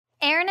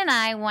Erin and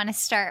I want to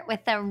start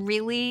with a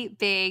really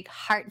big,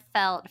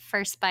 heartfelt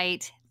First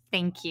Bite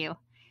thank you.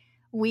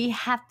 We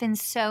have been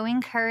so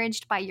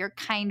encouraged by your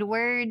kind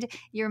word,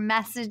 your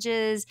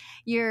messages,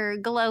 your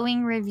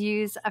glowing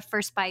reviews of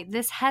First Bite.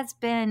 This has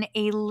been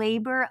a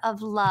labor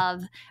of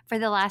love for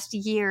the last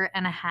year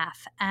and a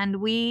half, and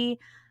we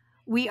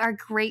are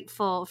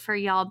grateful for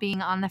y'all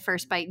being on the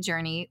First Bite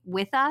journey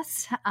with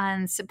us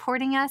and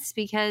supporting us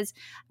because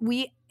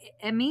we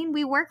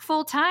work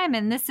full time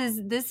and this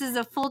is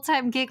a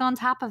full-time gig on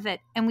top of it.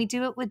 And we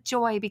do it with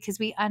joy because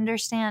we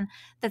understand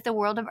that the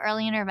world of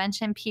early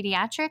intervention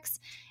pediatrics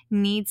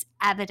needs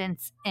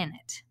evidence in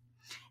it.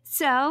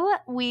 So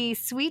we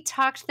sweet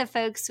talked the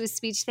folks with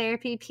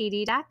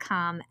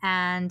speechtherapypd.com,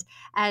 and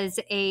as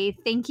a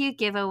thank you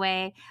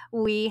giveaway,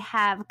 we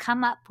have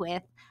come up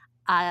with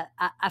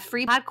a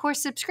free PodCourse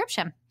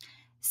subscription.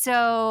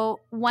 So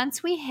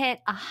once we hit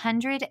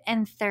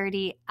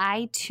 130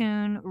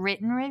 iTunes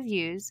written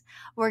reviews,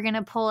 we're going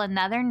to pull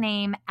another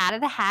name out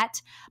of the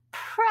hat,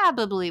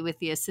 probably with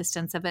the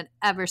assistance of an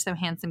ever so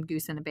handsome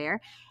goose and a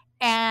bear.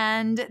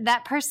 And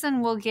that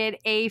person will get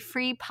a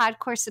free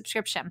PodCourse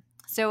subscription.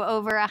 So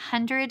over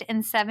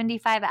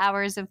 175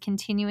 hours of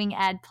continuing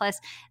ed plus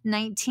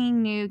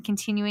 19 new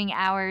continuing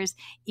hours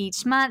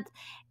each month.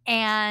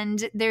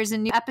 And there's a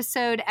new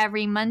episode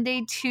every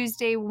Monday,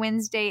 Tuesday,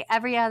 Wednesday,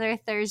 every other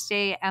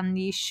Thursday, and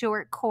the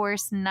short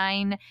course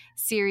 9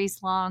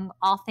 series long,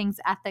 All Things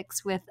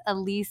Ethics with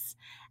Elise.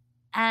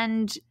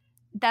 And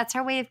that's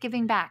our way of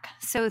giving back.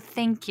 So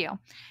thank you.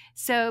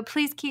 So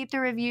please keep the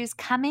reviews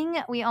coming.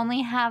 We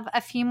only have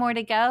a few more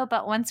to go,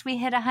 but once we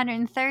hit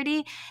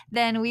 130,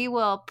 then we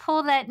will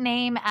pull that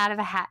name out of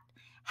a hat.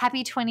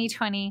 Happy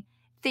 2020.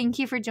 Thank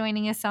you for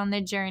joining us on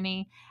the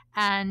journey.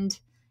 And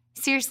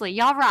seriously,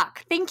 y'all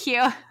rock. Thank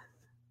you.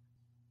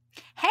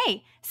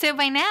 Hey, so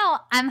by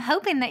now, I'm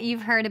hoping that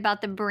you've heard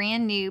about the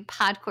brand new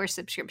PodCourse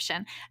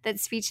subscription that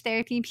Speech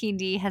Therapy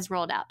PD has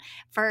rolled out.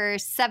 For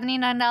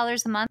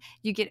 $79 a month,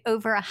 you get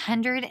over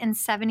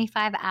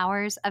 175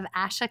 hours of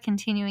ASHA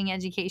continuing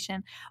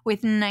education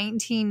with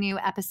 19 new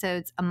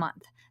episodes a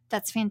month.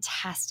 That's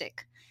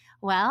fantastic.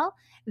 Well,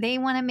 they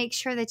want to make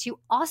sure that you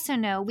also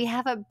know we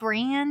have a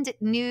brand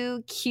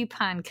new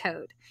coupon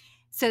code.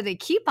 So the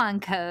coupon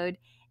code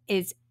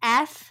is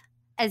F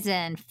as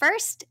in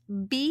first,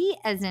 B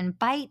as in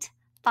bite,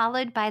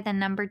 followed by the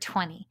number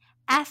 20,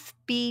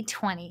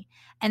 FB20.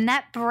 And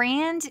that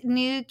brand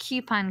new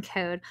coupon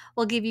code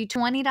will give you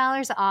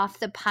 $20 off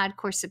the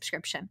PodCourse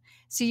subscription.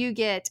 So you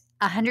get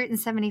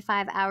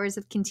 175 hours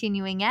of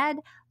continuing ed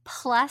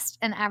plus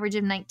an average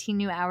of 19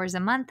 new hours a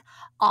month,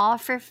 all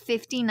for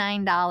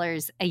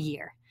 $59 a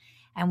year.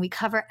 And we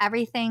cover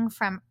everything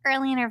from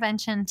early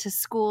intervention to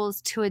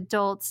schools to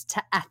adults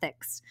to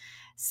ethics.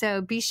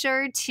 So be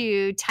sure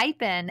to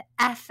type in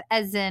F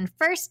as in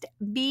first,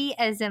 B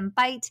as in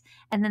bite,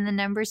 and then the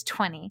number's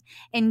 20.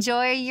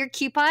 Enjoy your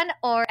coupon,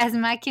 or as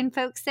my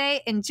kinfolk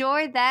say,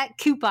 enjoy that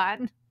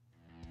coupon.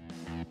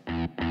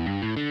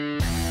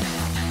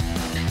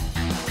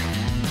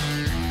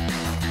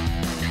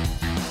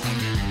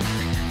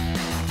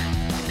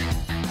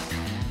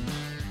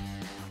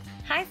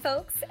 Hi,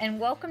 folks, and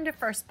welcome to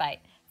First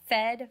Bite.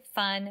 Fed,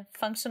 fun,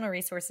 functional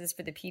resources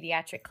for the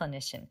pediatric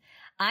clinician.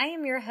 I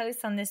am your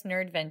host on this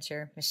nerd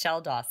venture, Michelle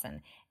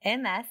Dawson,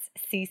 MS,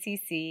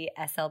 CCC,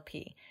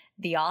 SLP,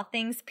 the All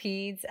Things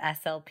Peds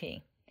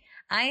SLP.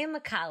 I am a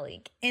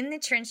colleague in the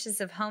trenches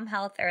of home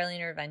health early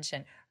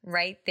intervention,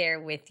 right there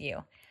with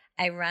you.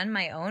 I run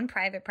my own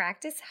private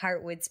practice,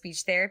 Heartwood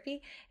Speech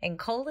Therapy, in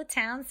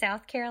Coletown,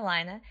 South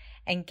Carolina,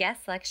 and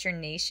guest lecture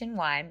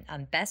nationwide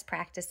on best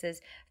practices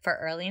for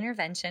early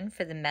intervention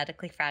for the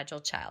medically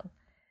fragile child.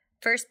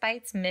 First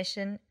Bite's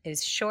mission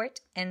is short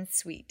and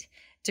sweet,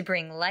 to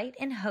bring light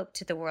and hope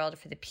to the world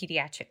for the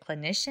pediatric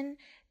clinician,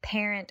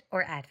 parent,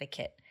 or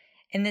advocate.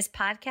 In this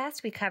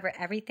podcast, we cover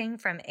everything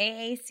from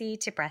AAC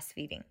to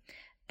breastfeeding,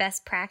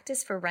 best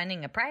practice for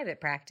running a private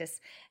practice,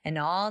 and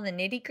all the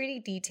nitty-gritty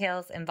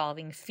details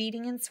involving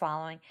feeding and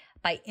swallowing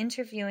by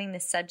interviewing the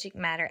subject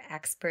matter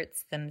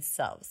experts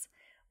themselves.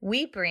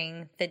 We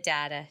bring the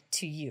data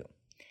to you.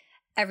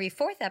 Every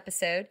fourth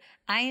episode,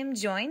 I am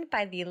joined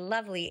by the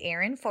lovely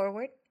Erin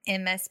Forward,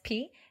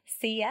 MSP,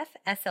 CF,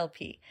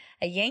 SLP,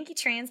 a Yankee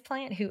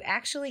transplant who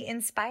actually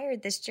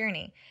inspired this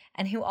journey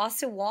and who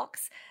also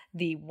walks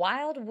the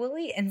wild,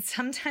 woolly, and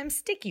sometimes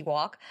sticky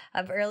walk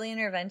of early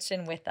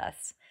intervention with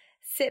us.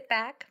 Sit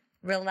back,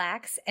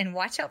 relax, and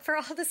watch out for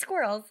all the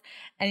squirrels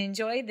and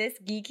enjoy this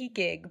geeky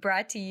gig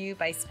brought to you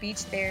by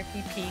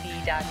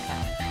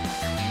SpeechTherapyPD.com.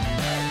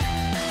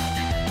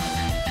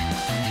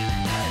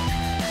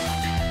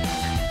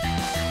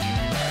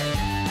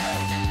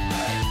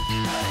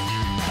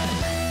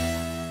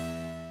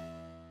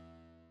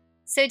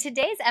 So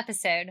today's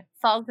episode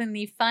falls in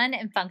the fun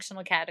and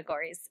functional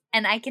categories,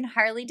 and I can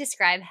hardly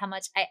describe how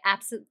much I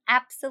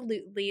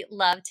absolutely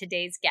love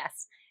today's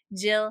guest,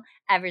 Jill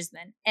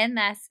Eversman,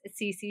 MS,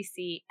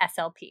 CCC,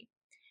 SLP.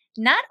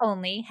 Not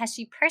only has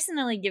she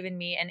personally given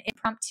me an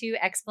impromptu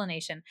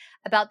explanation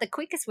about the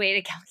quickest way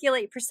to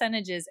calculate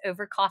percentages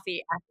over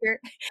coffee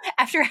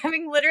after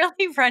having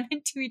literally run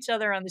into each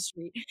other on the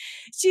street,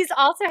 she's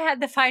also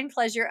had the fine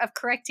pleasure of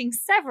correcting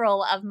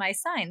several of my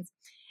signs.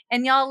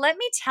 And y'all, let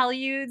me tell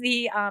you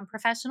the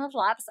professional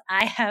flops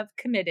I have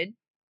committed.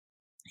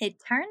 It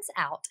turns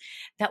out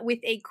that with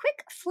a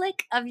quick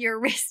flick of your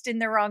wrist in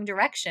the wrong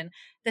direction,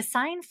 the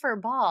sign for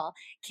ball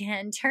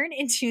can turn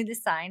into the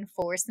sign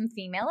for some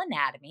female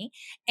anatomy,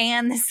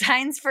 and the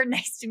signs for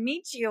nice to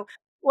meet you.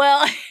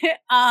 Well,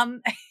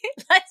 um,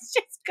 let's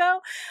just go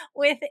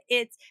with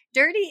it's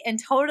dirty and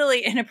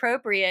totally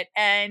inappropriate.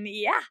 And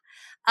yeah,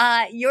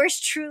 yours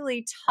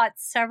truly taught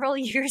several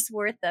years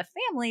worth of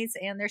families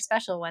and their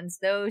special ones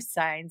those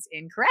signs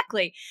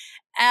incorrectly.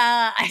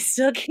 I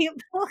still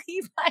can't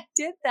believe I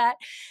did that.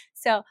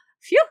 So,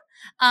 phew.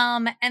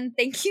 And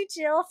thank you,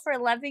 Jill, for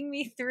loving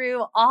me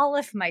through all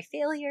of my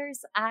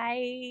failures.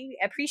 I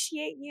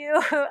appreciate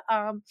you.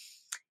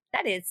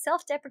 That is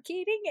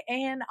self-deprecating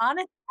and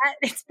honest at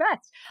its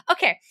best.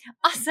 Okay.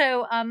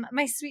 Also,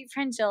 my sweet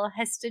friend Jill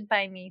has stood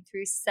by me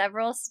through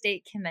several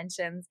state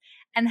conventions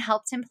and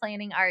helped in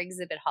planning our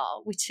exhibit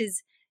hall, which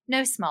is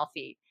no small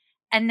feat.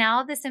 And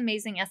now this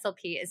amazing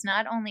SLP is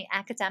not only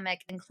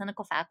academic and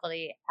clinical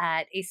faculty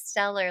at a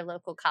stellar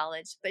local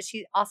college, but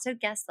she also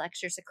guest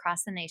lectures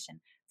across the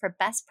nation for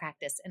best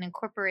practice in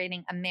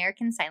incorporating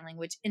American Sign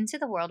Language into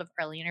the world of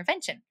early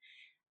intervention.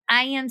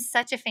 I am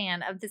such a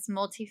fan of this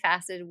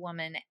multifaceted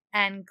woman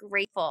and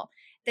grateful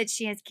that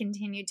she has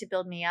continued to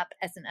build me up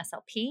as an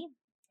SLP,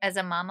 as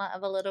a mama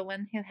of a little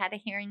one who had a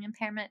hearing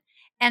impairment,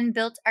 and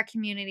built our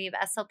community of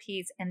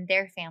SLPs and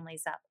their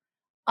families up,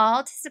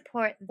 all to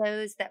support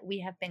those that we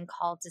have been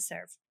called to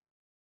serve.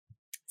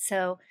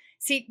 So,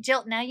 see,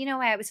 Jill, now you know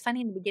why I was funny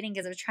in the beginning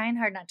because I was trying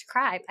hard not to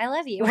cry. I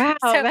love you. Wow,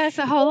 So, that's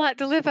a whole lot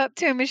to live up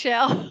to,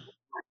 Michelle.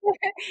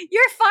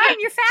 you're fine.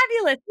 You're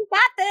fabulous. You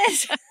got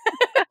this.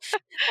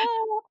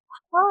 Oh,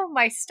 oh,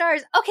 my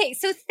stars. Okay,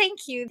 so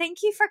thank you. Thank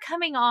you for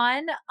coming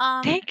on.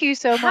 Thank you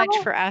so How much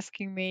for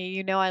asking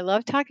me. I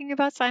love talking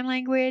about sign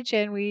language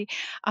and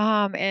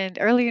and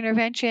early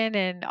intervention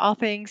and all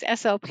things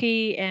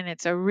SLP, and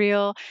it's a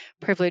real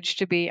privilege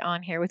to be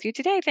on here with you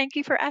today. Thank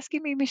you for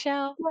asking me,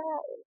 Michelle.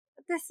 well,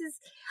 this is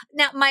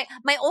now my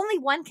only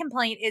one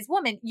complaint is,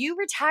 woman, you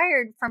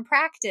retired from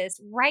practice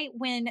right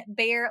when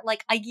Bear,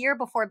 like a year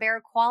before Bear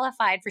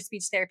qualified for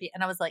speech therapy,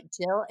 and I was like,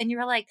 Jill, and you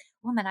were like,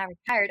 woman, I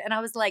retired, and I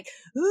was like,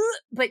 "Ugh,"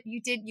 but you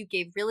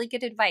gave really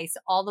good advice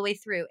all the way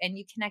through, and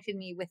you connected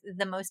me with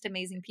the most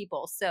amazing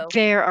people. So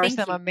There are thank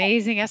some you.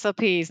 amazing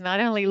SLPs,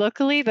 not only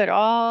locally but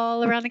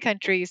all around the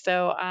country.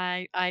 So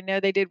I know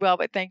they did well,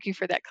 but thank you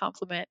for that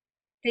compliment.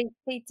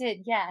 They did,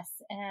 yes,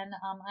 and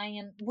I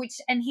am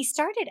which and he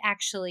started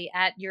actually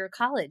at your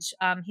college.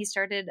 He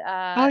started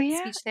Oh yeah.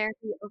 speech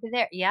therapy over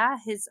there. Yeah,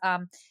 his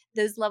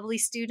those lovely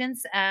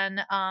students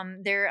and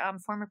their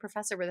former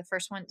professor were the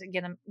first one to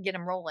get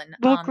him rolling.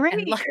 Well, And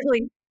great.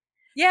 luckily,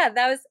 yeah,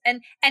 that was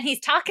and he's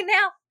talking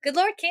now. Good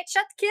Lord, can't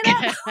shut the kid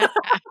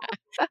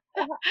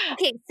up.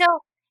 Okay, so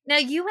now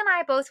you and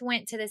I both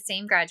went to the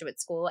same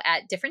graduate school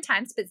at different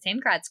times, but same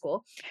grad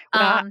school.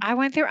 Well, Um, I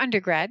went there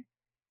undergrad,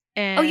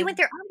 oh, you went and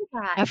there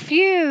a undergrad.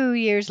 few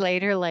years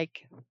later,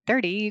 like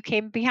 30, you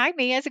came behind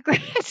me as a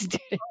grad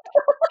student.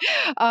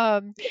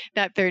 Um,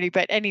 Not 30,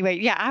 but anyway,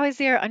 yeah, I was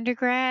there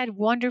undergrad,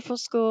 wonderful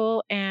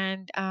school,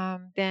 and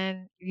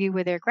then you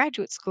were there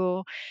graduate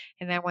school,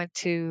 and I went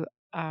to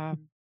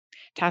um,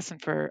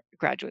 Towson for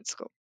graduate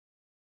school.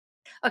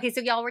 Okay,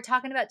 so y'all, we're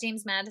talking about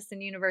James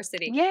Madison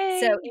University. So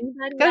Yay!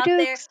 anybody Go out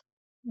there, Dukes!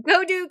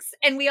 go Dukes,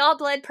 and we all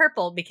bled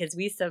purple because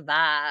we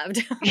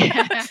survived.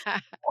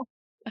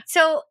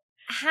 So,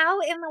 how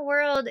in the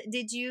world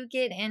did you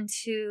get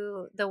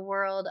into the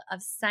world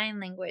of sign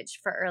language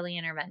for early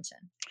intervention?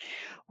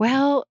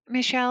 Well,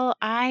 Michelle,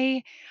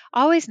 I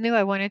always knew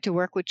I wanted to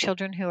work with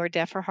children who are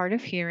deaf or hard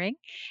of hearing.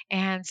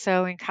 And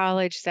so in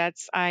college,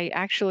 I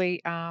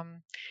actually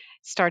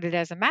started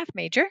as a math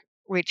major,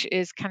 which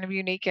is kind of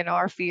unique in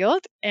our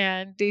field.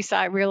 And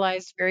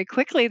realized very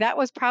quickly that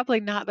was probably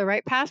not the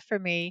right path for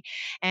me.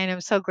 And I'm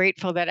so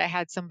grateful that I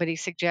had somebody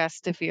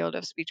suggest the field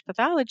of speech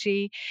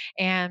pathology.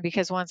 And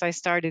because once I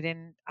started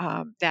in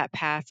that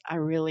path, I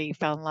really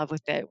fell in love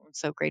with it. I'm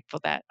so grateful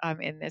that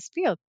I'm in this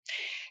field.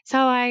 So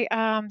I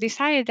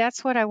decided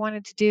that's what I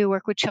wanted to do,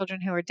 work with children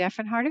who are deaf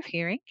and hard of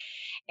hearing,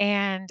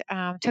 and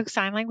took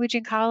sign language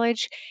in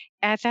college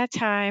at that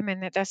time.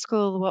 And at that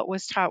school, what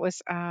was taught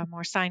was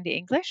more sign to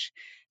English.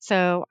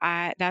 So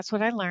that's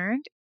what I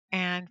learned.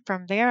 And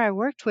from there, I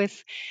worked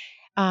with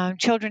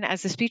children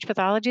as a speech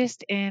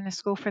pathologist in a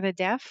school for the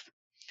deaf,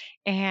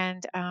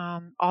 and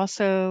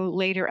also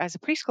later as a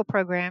preschool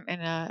program in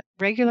a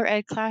regular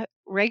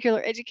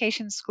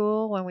education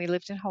school when we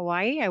lived in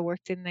Hawaii. I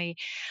worked in the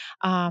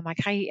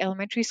Maikai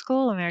Elementary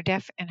School in their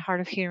deaf and hard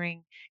of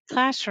hearing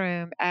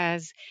classroom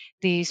as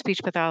the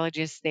speech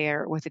pathologist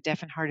there with a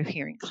deaf and hard of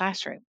hearing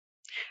classroom.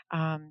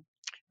 Um,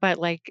 but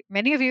like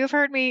many of you have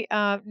heard me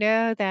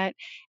know that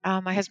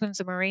my husband's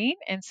a Marine,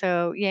 and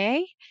so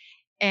yay.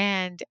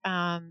 and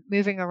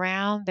moving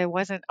around, there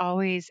wasn't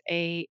always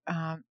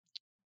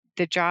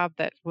the job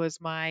that was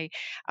my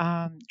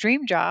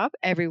dream job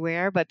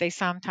everywhere, but they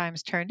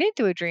sometimes turned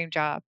into a dream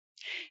job.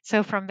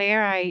 So from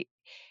there, I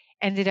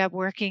ended up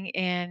working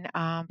in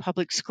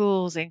public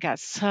schools and got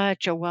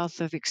such a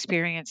wealth of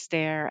experience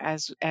there,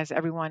 as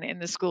everyone in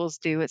the schools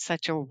do. It's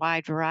such a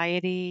wide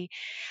variety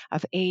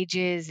of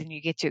ages, and you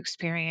get to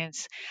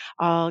experience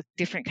all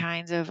different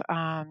kinds of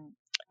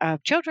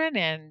children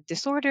and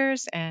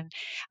disorders, and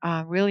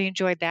really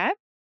enjoyed that.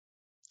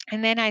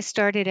 And then I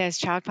started as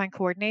child find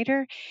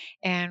coordinator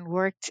and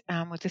worked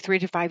with the 3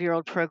 to 5 year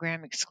old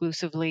program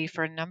exclusively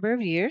for a number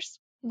of years.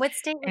 What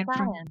state was And that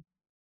from in?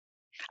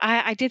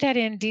 I did that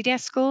in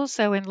DDES schools,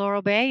 so in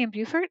Laurel Bay and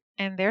Beaufort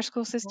and their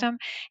school Mhm. system,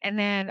 and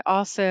then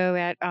also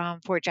at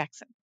Fort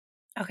Jackson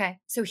Okay.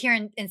 So here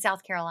in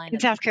South Carolina. in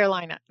South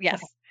Carolina. Okay.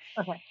 Yes.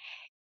 Okay.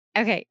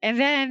 Okay. And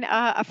then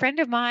a friend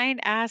of mine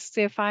asked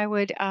if I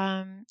would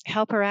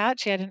help her out.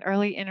 She had an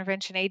early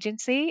intervention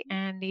agency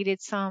and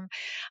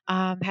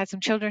had some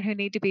children who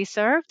need to be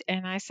served.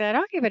 And I said,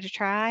 I'll give it a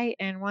try.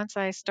 And once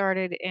I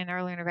started in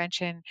early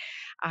intervention,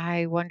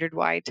 I wondered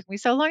why it took me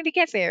so long to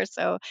get there.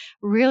 So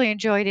really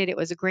enjoyed it. It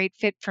was a great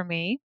fit for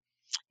me.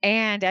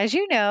 And as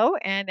you know,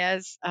 and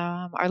as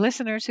our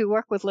listeners who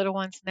work with little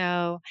ones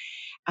know,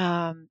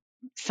 um,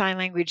 sign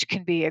language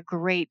can be a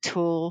great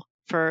tool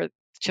for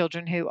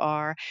children who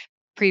are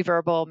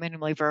pre-verbal,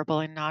 minimally verbal,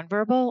 and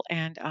nonverbal.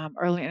 And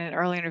early in an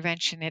early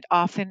intervention, it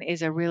often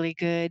is a really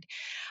good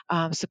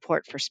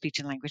support for speech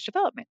and language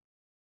development.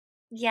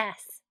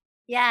 Yes.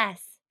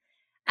 Yes.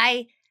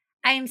 I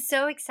I am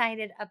so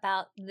excited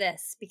about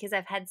this because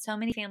I've had so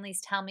many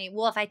families tell me,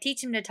 "Well, if I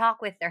teach them to talk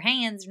with their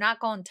hands, they're not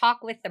going to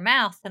talk with their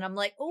mouth." And I'm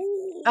like,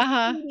 "Oh, Uh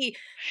huh. sweetie,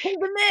 pull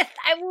the myth.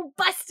 I will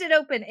bust it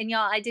open." And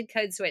y'all, I did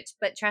code switch,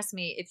 but trust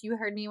me, if you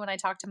heard me when I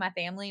talk to my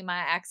family, my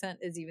accent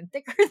is even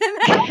thicker than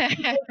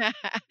that.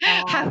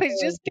 I was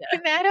Georgia. just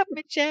picking that up,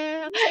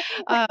 Michelle.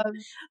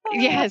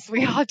 Yes,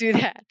 we all do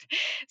that.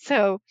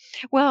 So,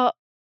 well,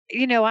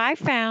 I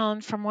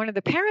found from one of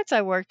the parents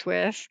I worked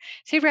with,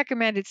 she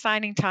recommended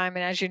Signing Time.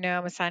 And as you know,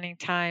 I'm a Signing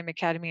Time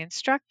Academy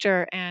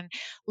instructor and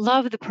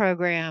love the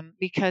program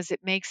because it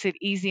makes it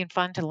easy and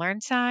fun to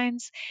learn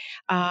signs.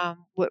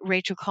 What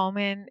Rachel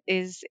Coleman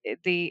is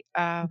the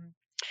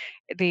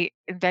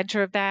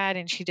inventor of that,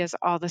 and she does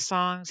all the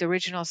songs,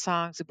 original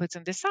songs, and puts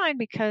them to sign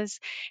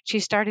because she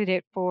started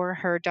it for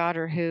her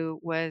daughter who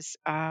was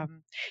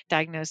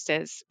diagnosed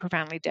as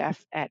profoundly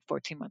deaf at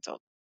 14 months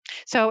old.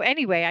 So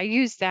anyway, I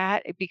use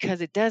that because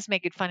it does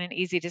make it fun and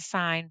easy to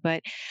sign.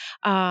 But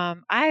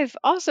I've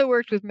also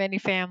worked with many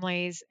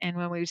families, and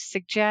when we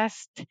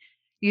suggest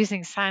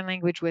using sign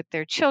language with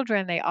their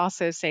children, they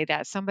also say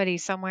that somebody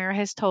somewhere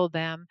has told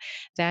them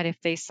that if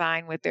they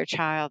sign with their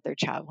child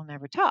will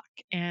never talk.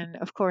 And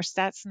of course,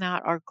 that's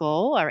not our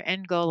goal. Our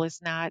end goal is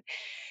not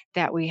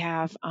that we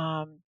have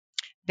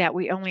that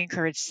we only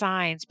encourage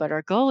signs, but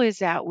our goal is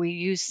that we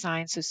use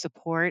signs to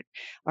support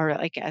or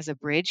like as a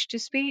bridge to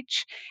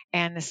speech,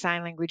 and the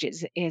sign language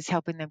is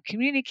helping them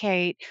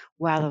communicate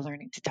while they're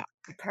learning to talk.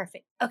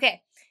 Perfect.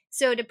 Okay.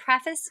 So to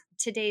preface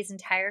today's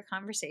entire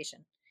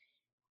conversation,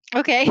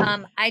 Okay.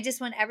 I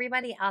just want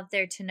everybody out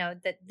there to know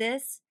that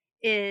this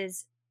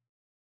is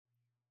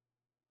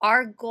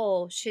our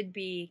goal should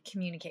be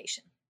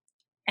communication.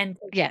 And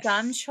for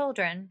some Yes.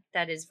 children,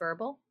 that is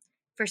verbal.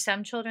 For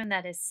some children,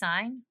 that is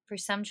sign. For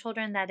some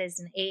children, that is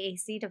an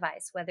AAC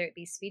device, whether it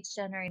be speech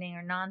generating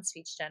or non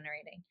speech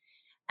generating.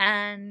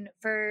 And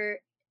for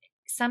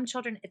some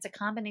children, it's a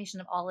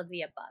combination of all of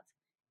the above.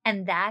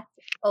 And that's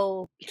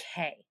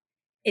okay.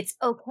 It's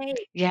okay.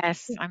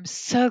 Yes, I'm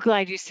so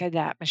glad you said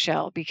that,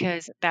 Michelle,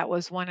 because that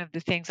was one of the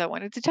things I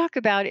wanted to talk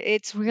about.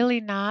 It's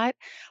really not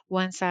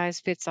one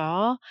size fits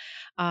all.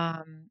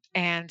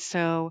 And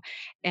so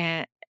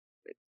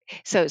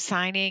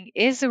signing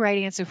is the right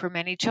answer for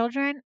many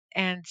children,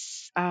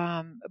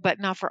 but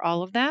not for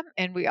all of them.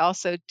 And we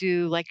also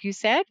do, like you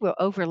said, we'll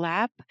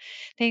overlap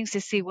things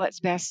to see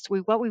what's best.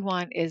 What we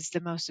want is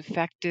the most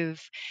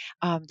effective,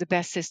 the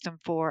best system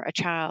for a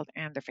child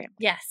and their family.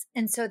 Yes.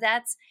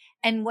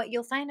 And what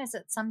you'll find is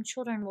that some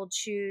children will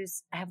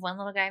choose. I have one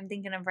little guy I'm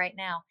thinking of right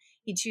now.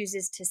 He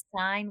chooses to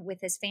sign with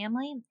his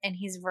family and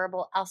he's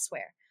verbal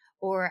elsewhere.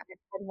 Or I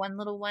had one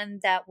little one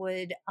that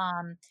would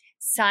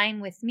sign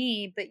with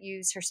me, but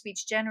use her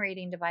speech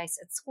generating device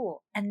at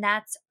school. And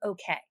that's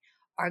okay.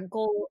 Our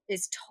goal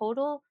is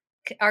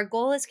our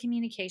goal is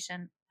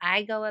communication.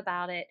 I go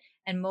about it,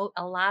 and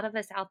a lot of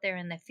us out there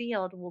in the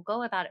field will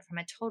go about it from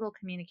a total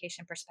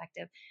communication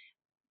perspective,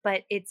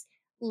 but it's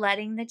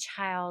letting the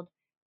child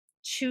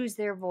choose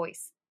their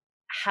voice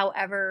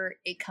however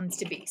it comes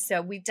to be.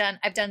 So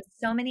I've done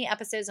so many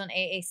episodes on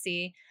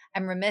AAC.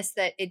 I'm remiss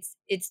that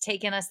it's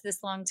taken us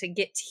this long to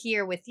get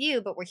here with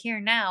you, but we're here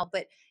now.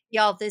 But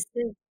y'all,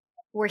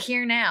 we're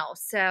here now.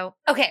 So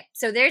okay,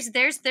 so there's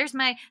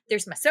my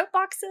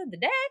soapbox of the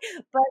day.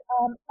 But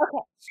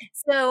okay.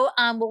 So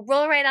we'll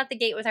roll right out the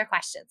gate with our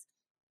questions.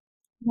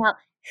 Now,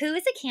 who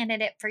is a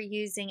candidate for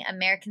using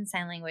American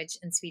Sign Language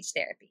in speech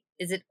therapy?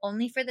 Is it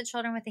only for the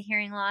children with a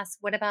hearing loss?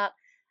 What about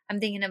I'm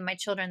thinking of my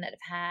children that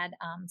have had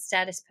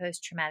status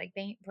post traumatic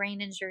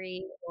brain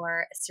injury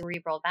or a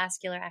cerebral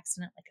vascular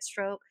accident like a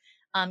stroke.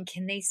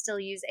 Can they still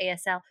use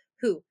ASL?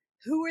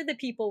 Who are the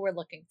people we're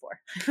looking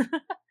for?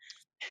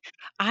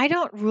 I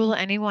don't rule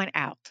anyone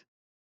out.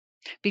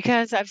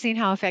 Because I've seen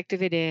how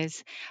effective it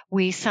is,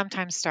 we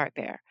sometimes start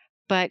there.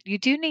 But you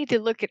do need to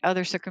look at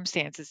other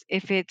circumstances.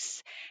 If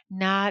it's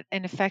not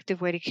an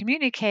effective way to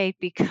communicate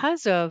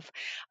because of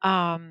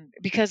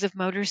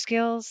motor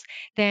skills,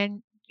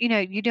 then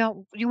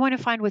you want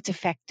to find what's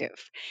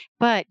effective.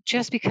 But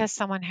just because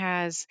someone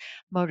has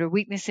motor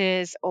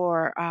weaknesses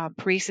or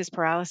paresis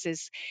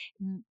paralysis,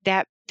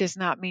 that does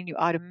not mean you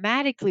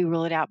automatically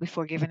rule it out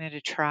before giving it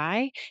a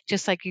try.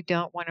 Just like you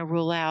don't want to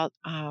rule out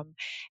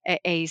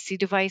AAC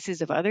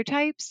devices of other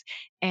types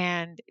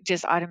and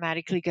just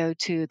automatically go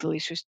to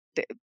the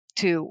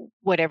to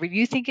whatever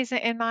you think is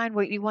in mind,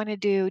 what you want to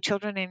do.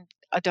 Children and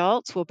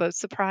adults will both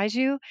surprise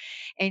you,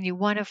 and you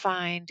want to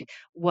find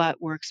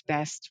what works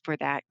best for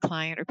that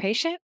client or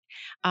patient.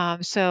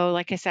 So,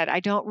 like I said, I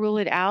don't rule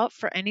it out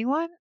for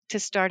anyone to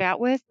start out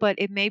with, but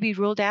it may be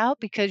ruled out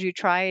because you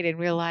try it and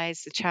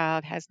realize the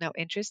child has no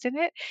interest in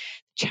it.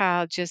 The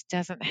child just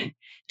doesn't.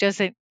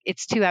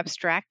 It's too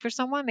abstract for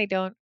someone. They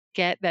don't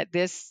get that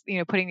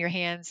putting your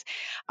hands,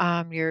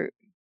 your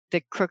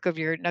the crook of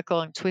your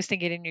knuckle and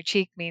twisting it in your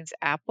cheek means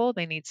apple.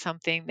 They need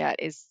something that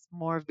is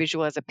more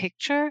visual as a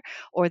picture,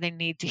 or they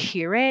need to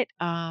hear it,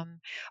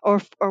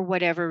 or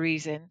whatever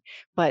reason.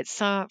 But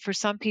for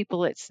some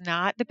people, it's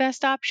not the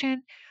best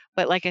option.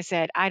 But like I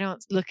said, I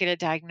don't look at a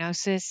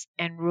diagnosis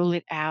and rule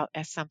it out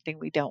as something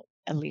we don't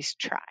at least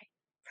try.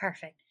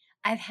 Perfect.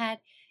 I've had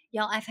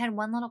I've had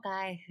one little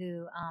guy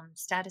who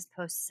status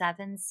post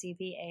 7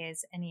 CVAs,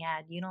 and he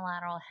had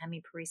unilateral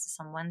hemiparesis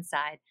on one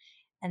side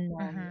and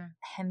then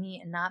Hmm.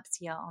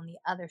 hemianopsia on the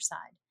other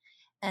side.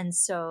 And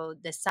so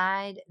the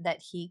side that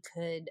he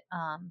could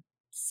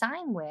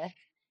sign with,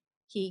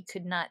 he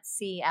could not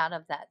see out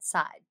of that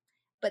side.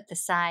 But the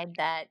side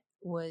that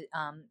would,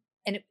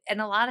 and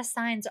a lot of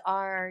signs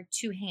are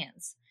two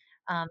hands,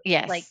 like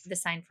Yes. the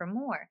sign for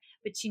more.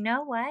 But you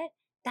know what?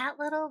 That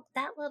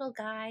little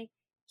guy,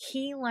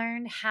 he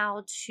learned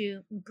how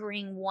to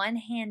bring one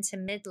hand to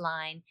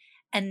midline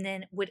and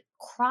then would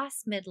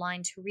cross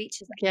midline to reach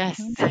his Yes.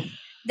 other hand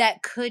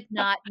that could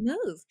not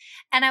move.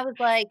 And I was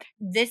like,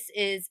 this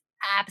is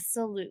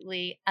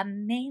absolutely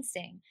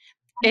amazing.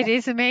 It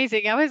is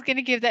amazing. I was going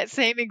to give that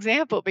same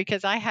example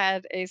because I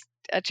had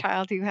a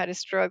child who had a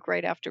stroke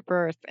right after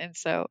birth. And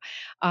so,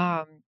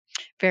 um,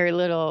 very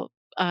little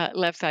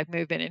left side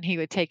movement. And he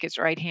would take his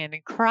right hand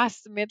and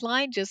cross the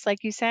midline, just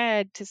like you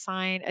said, to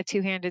sign a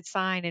two-handed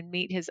sign and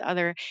meet his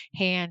other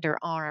hand or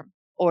arm.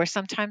 Or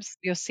sometimes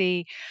you'll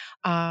see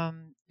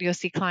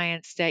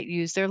clients that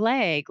use their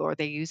leg or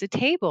they use a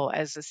table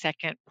as a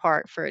second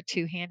part for a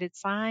two-handed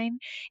sign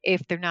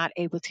if they're not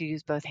able to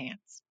use both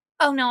hands.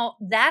 Oh, no,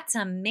 that's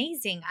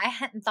amazing. I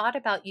hadn't thought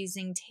about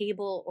using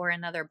table or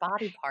another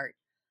body part.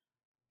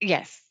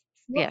 Yes.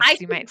 Well,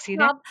 Yes, you might see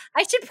that.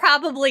 I should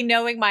probably,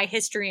 knowing my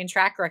history and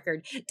track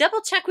record,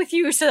 double check with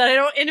you so that I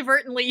don't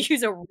inadvertently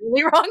use a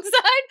really wrong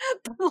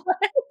side.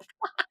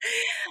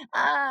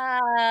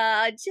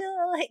 But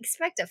Jill,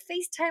 expect a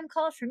FaceTime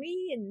call from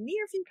me in the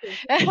near future.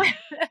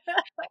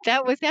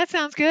 That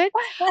sounds good.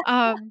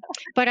 Um,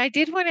 but I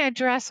did want to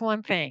address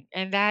one thing,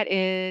 and that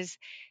is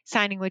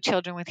signing with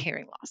children with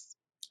hearing loss.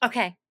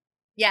 Okay.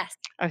 Yes.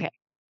 Okay.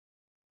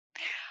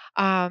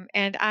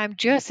 And I'm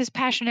just as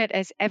passionate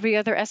as every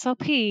other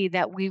SLP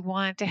that we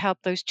want to help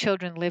those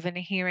children live in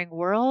a hearing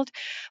world,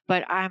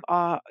 but I'm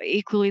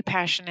equally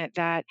passionate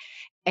that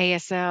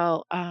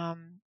ASL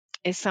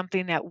is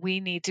something that we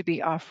need to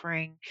be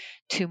offering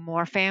to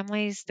more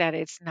families, that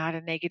it's not a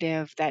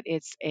negative, that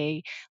it's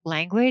a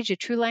language, a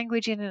true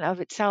language in and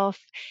of itself,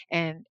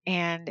 and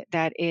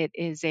that it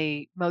is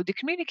a mode to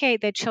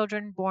communicate that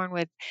children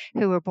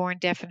who are born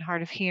deaf and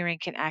hard of hearing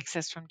can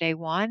access from day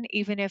one,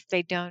 even if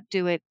they don't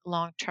do it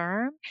long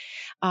term.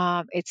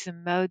 It's a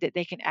mode that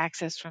they can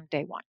access from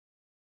day one.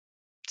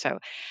 So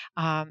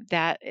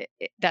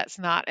that's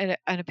not an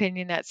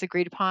opinion that's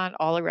agreed upon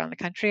all around the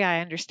country. I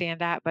understand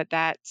that, but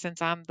that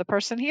since I'm the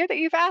person here that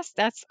you've asked,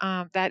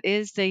 that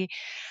is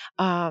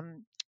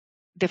um,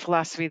 the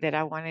philosophy that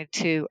I wanted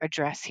to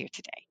address here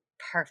today.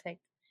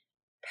 Perfect.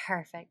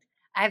 Perfect.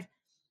 I've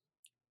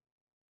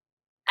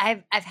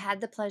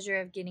had the pleasure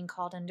of getting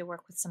called in to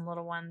work with some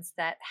little ones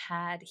that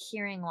had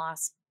hearing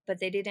loss, but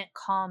they didn't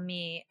call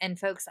me. And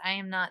folks, I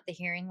am not the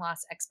hearing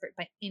loss expert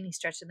by any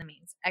stretch of the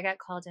means. I got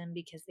called in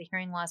because the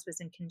hearing loss was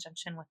in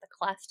conjunction with the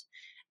cleft,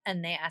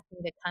 and they asked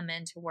me to come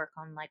in to work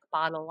on like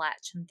bottle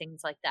latch and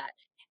things like that.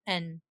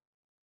 And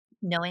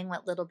knowing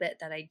what little bit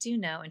that I do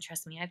know, and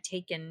trust me, I've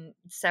taken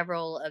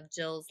several of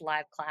Jill's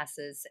live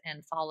classes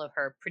and follow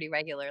her pretty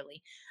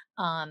regularly.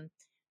 Um,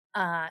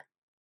 uh,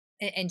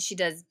 and she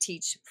does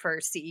teach for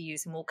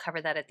CEUs, and we'll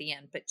cover that at the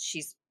end. But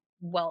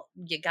well,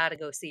 you got to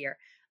go see her.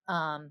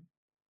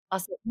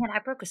 Also, man, I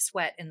broke a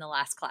sweat in the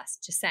last class.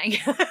 Just saying,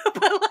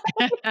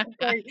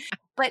 but,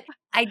 but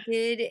I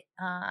did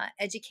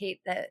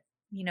educate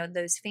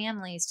those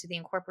families to the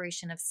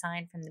incorporation of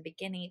sign from the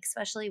beginning,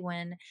 especially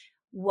when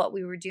what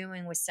we were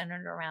doing was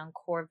centered around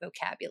core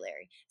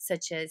vocabulary,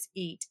 such as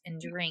eat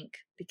and drink,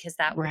 because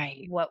that was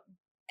Right.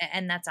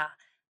 and that's a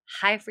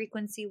high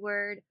frequency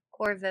word,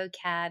 core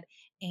vocab,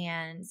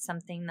 and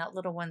something that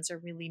little ones are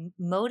really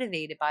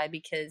motivated by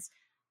because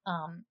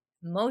um,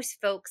 most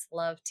folks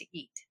love to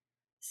eat.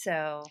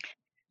 So,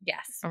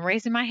 yes. I'm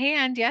raising my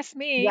hand. Yes,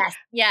 me. Yes,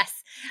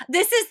 yes.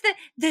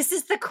 This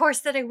is the course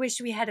that I wish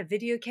we had a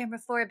video camera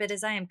for, but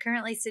as I am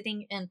currently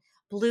sitting in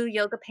blue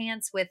yoga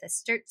pants with a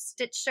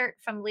Stitch shirt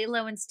from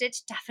Lilo and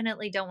Stitch,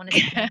 definitely don't want to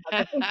see my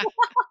mother.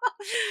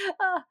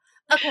 Uh,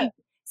 okay.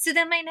 So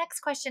then my next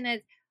question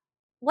is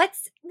what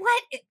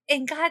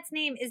in God's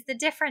name is the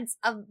difference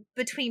of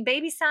between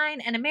baby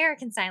sign and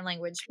American Sign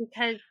Language?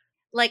 Because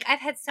like I've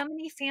had so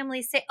many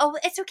families say, "Oh,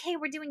 it's okay,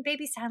 we're doing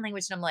baby sign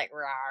language," and I'm like,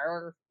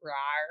 "Rar,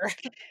 rar."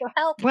 So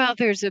help. Well,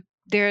 there's a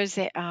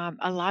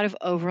lot of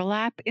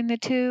overlap in the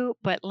two,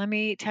 but let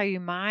me tell you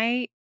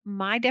my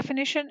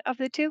definition of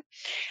the two.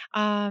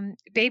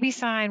 Baby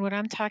sign, what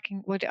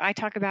I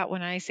talk about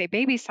when I say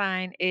baby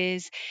sign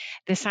is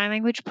the sign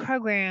language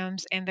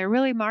programs, and they're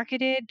really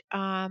marketed.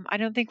 I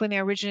don't think when they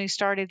originally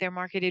started, they're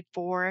marketed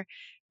for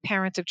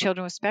parents of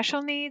children with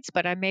special needs,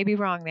 but I may be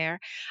wrong there.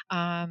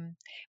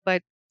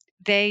 But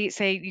they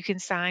say you can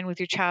sign with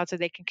your child so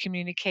they can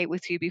communicate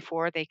with you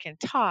before they can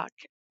talk.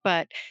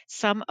 But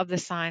some of the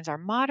signs are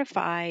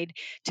modified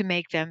to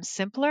make them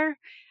simpler.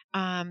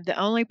 The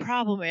only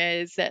problem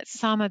is that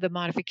some of the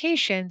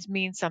modifications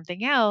mean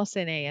something else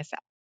in ASL.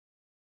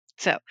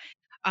 So,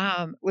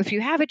 if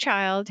you have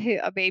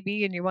a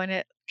baby, and you want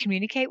to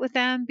communicate with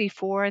them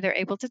before they're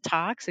able to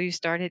talk, so you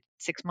start at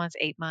 6 months,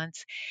 8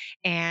 months,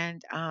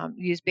 and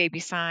use baby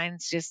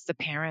signs, just the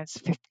parents,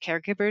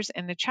 caregivers,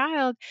 and the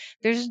child.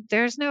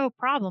 There's no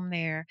problem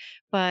there,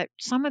 but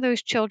some of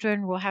those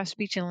children will have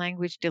speech and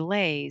language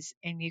delays,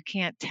 and you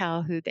can't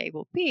tell who they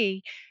will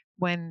be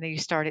when they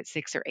start at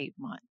 6 or 8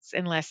 months,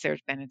 unless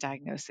there's been a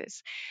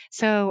diagnosis.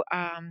 So,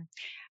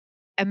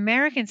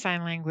 American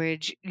Sign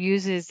Language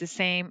uses the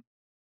same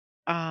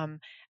um,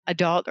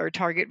 adult or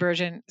target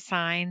version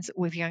signs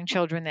with young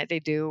children that they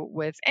do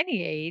with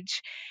any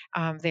age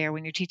there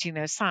when you're teaching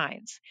those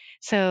signs.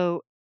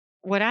 So,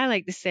 what I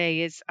like to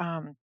say is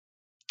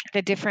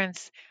the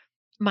difference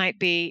might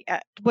be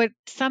what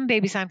some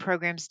baby sign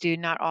programs do,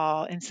 not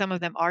all, and some of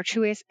them are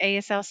true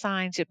ASL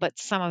signs, but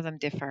some of them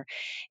differ,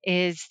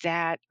 is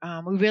that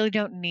we really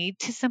don't need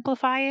to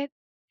simplify it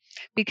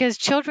because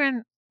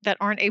children that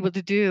aren't able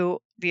to do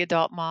the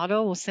adult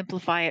model will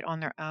simplify it on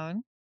their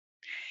own.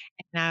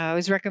 Now, I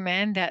always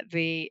recommend that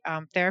the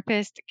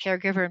therapist,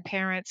 caregiver, and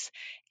parents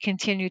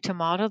continue to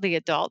model the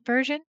adult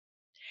version,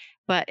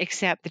 but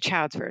accept the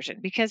child's version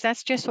because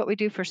that's just what we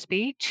do for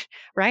speech,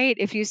 right?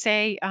 If you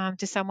say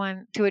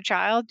to a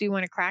child, "Do you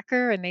want a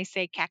cracker?" and they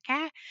say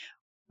 "caca,"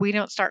 we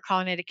don't start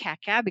calling it a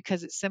caca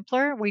because it's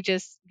simpler. We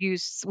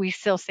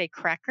still say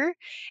cracker,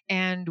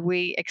 and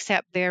we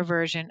accept their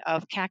version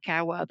of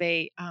caca while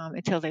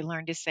until they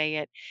learn to say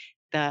it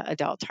the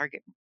adult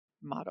target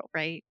model,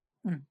 right?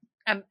 Mm.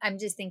 I'm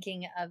just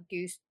thinking of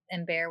Goose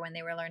and Bear when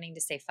they were learning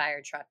to say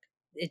fire truck.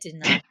 It did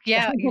not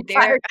Yeah, you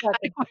fire there. truck.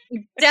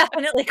 We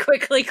definitely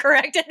quickly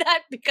corrected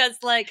that because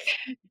like,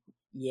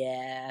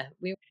 yeah,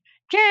 we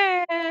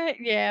Yeah,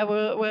 yeah,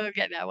 we'll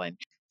get that one.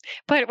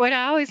 But what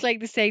I always like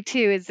to say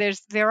too is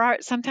there are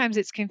sometimes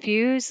it's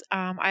confused.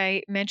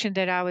 I mentioned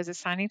that I was a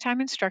signing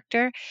time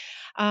instructor,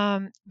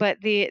 but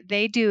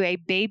they do a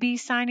baby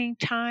signing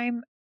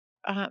time.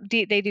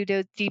 They do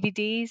those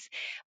DVDs.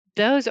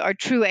 Those are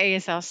true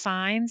ASL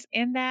signs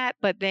in that,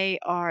 but there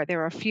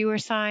are fewer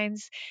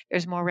signs.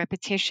 There's more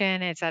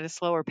repetition. It's at a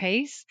slower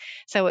pace.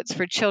 So it's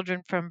for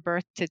children from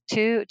birth to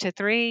 2 to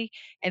 3,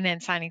 and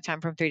then signing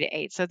time from 3 to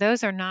 8. So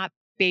those are not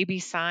baby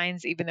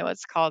signs, even though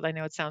I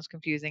know it sounds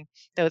confusing,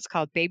 though it's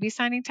called baby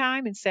signing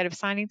time instead of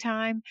signing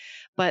time.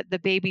 But the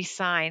baby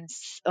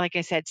signs, like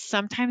I said,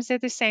 sometimes they're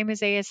the same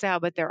as ASL,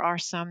 but there are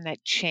some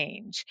that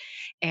change,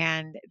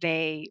 and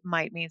they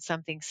might mean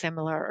something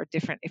similar or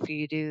different if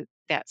you do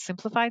that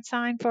simplified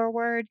sign for a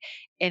word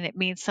and it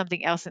means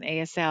something else in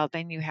ASL,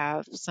 then you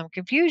have some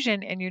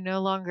confusion and you're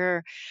no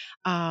longer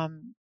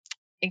um,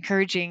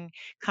 encouraging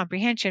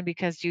comprehension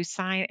because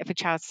if a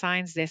child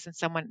signs this and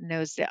someone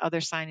knows the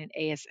other sign in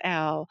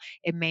ASL,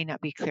 it may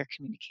not be clear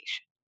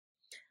communication.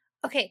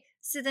 okay.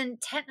 So then,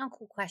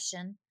 technical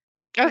question: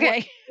 What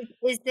Okay.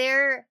 is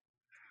there?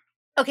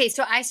 Okay,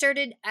 so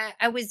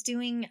I was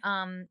doing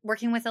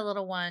working with a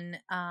little one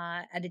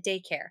at a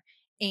daycare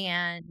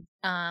and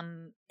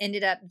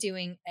ended up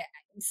doing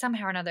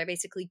somehow or another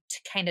basically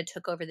kind of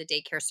took over the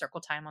daycare circle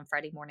time on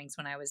Friday mornings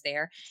when I was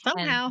there.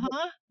 And Somehow,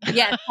 huh?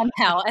 yeah,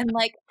 somehow. And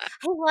like I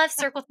love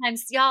circle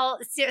times. Y'all,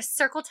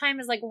 circle time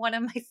is like one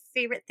of my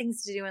favorite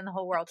things to do in the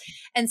whole world.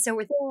 And so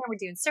we're there, we're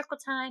doing circle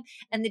time,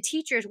 and the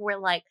teachers were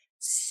like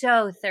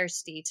so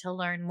thirsty to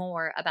learn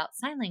more about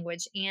sign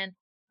language. And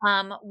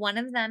One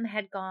of them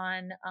had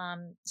gone,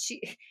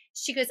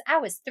 she goes, "I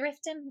was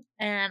thrifting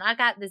and I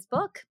got this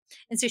book."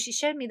 And so she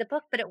showed me the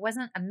book, but it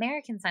wasn't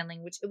American Sign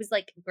Language. It was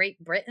like Great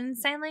Britain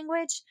Sign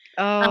Language.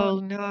 Oh,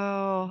 Um,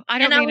 no. I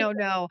don't and I mean, was "Oh,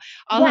 no."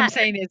 All yeah, I'm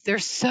saying is they're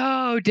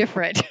so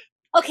different.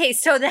 okay,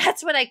 so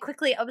that's what I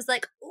was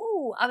like,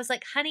 "Ooh," I was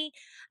like, "Honey,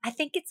 I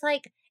think it's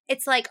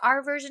like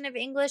our version of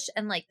English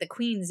and like the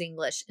Queen's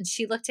English." And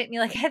she looked at me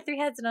like I had 3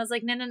 heads and I was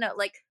like, "No, no, no,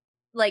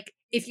 like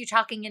if you're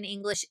talking in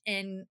English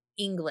in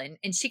England."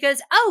 And she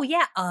goes, "Oh,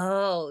 yeah.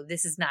 Oh,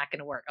 this is not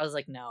gonna work." I was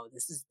like, "No,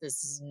 this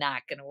is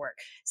not gonna work."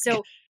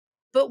 So,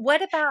 but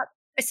what about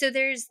so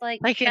there's like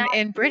Like math.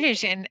 in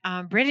British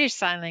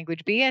Sign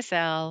Language,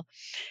 BSL,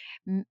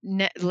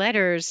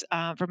 letters,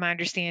 from my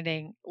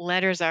understanding,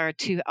 letters are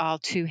all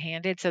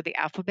two-handed, so the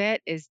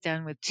alphabet is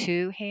done with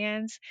two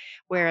hands,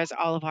 whereas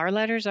all of our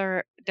letters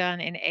are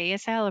done in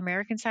ASL,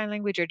 American Sign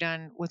Language, are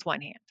done with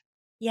one hand.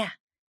 Yeah.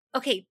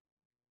 Okay,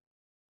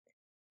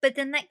 but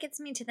then that gets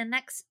me to the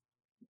next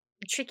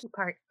tricky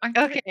part. Aren't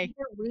there Okay.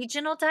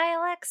 regional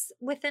dialects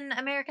within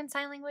American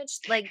Sign Language?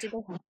 Like, do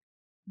they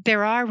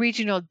There are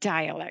regional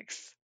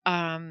dialects.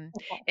 okay.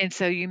 And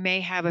so you may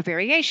have a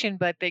variation,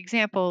 but the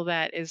example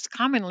that is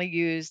commonly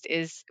used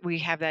is we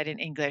have that in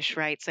English,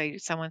 right? So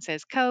someone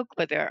says Coke,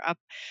 but they're up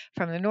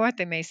from the north,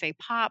 they may say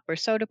pop or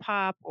soda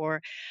pop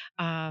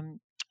um,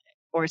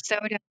 or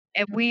soda,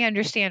 and we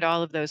understand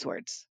all of those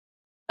words.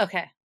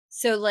 Okay.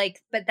 So, like,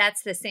 but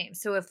that's the same.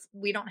 So if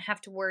we don't have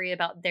to worry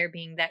about there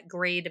being that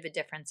grade of a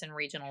difference in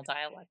regional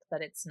dialect,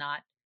 that it's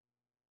not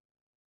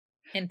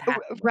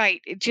impactful.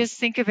 Right. Just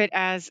think of it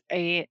as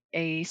a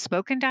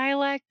spoken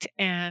dialect,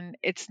 and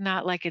it's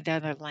not like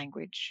another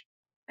language.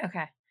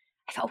 Okay.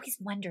 I've always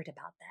wondered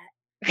about that.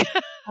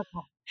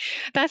 Okay.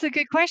 That's a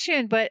good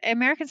question, but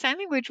American Sign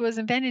Language was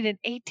invented in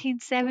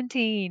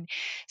 1817.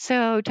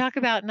 So talk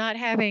about not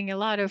having a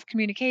lot of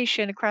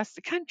communication across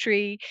the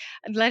country,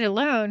 let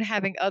alone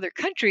having other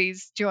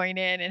countries join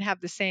in and have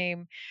the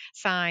same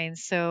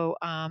signs. So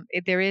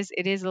it is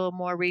a little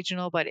more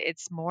regional, but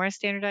it's more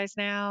standardized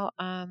now.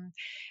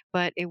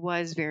 But it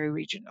was very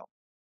regional.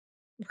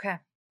 Okay.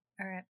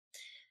 All right.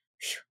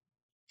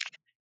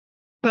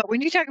 But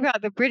when you talk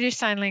about the British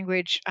Sign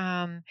Language,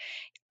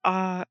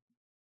 uh,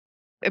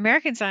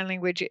 American Sign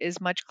Language is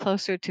much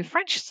closer to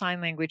French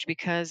Sign Language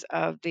because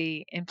of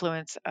the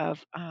influence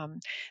of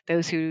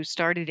those who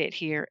started it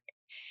here.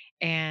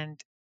 And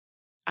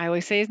I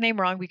always say his name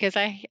wrong because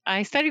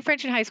I studied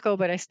French in high school,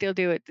 but I still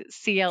do it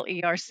Clerc,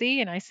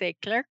 and I say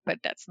Clerc, but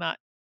that's not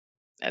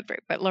that right.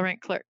 But Laurent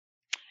Clerc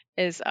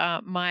is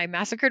my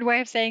massacred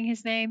way of saying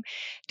his name.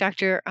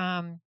 Dr.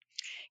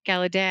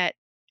 Gallaudet,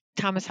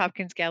 Thomas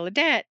Hopkins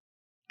Gallaudet,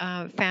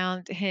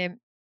 found him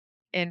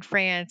in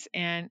France,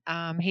 and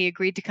he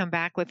agreed to come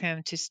back with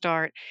him to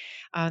start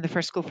the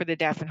first school for the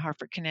deaf in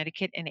Hartford,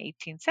 Connecticut in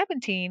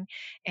 1817.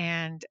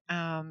 And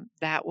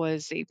that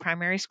was the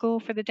primary school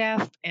for the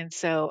deaf. And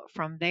so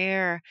from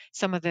there,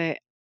 some of the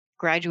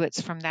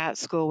graduates from that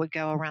school would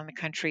go around the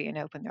country and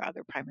open their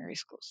other primary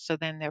schools. So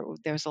then there was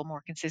a little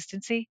more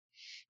consistency.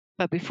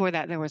 But before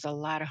that, there were a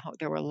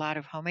lot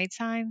of homemade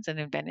signs and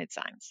invented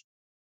signs.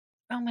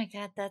 Oh my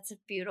God, that's a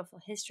beautiful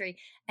history.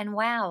 And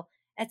wow,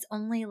 that's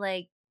only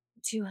like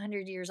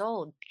 200 years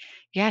old.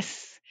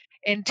 Yes.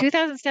 In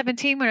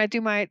 2017, when I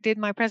did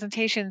my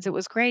presentations, it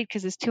was great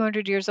because it's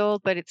 200 years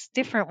old, but it's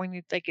different when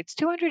you like it's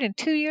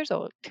 202 years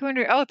old.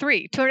 200, oh,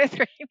 203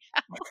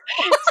 now.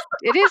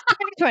 It is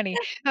 2020.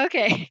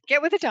 Okay,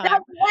 get with the time.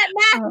 That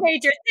math Um,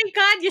 major. Thank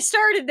God you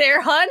started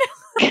there, hon.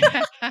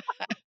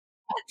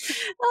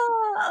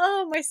 Oh,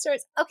 oh, my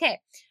stars. Okay.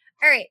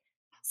 All right.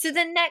 So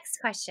the next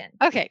question.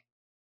 okay.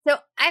 So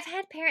I've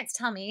had parents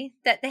tell me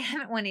that they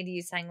haven't wanted to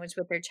use sign language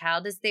with their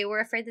child as they were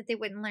afraid that they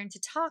wouldn't learn to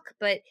talk,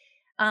 but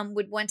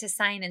would want to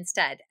sign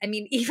instead. I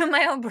mean, even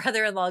my own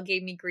brother-in-law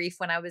gave me grief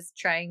when I was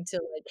trying to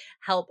like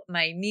help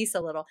my niece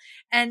a little.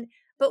 And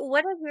but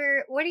what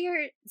are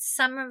your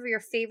some of your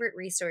favorite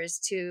resources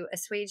to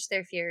assuage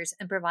their fears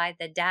and provide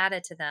the data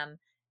to them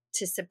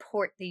to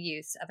support the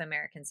use of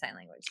American Sign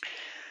Language?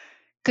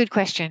 Good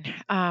question.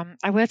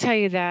 I will tell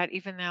you that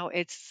even though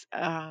it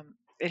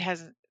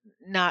hasn't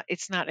not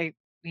it's not a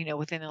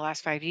within the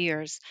last 5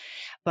 years,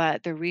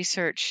 but the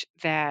research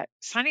that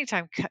Signing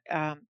Time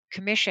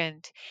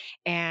commissioned,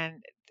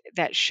 and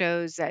that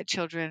shows that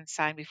children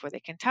sign before they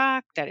can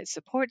talk, that it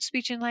supports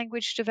speech and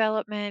language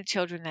development.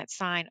 Children that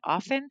sign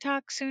often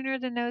talk sooner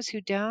than those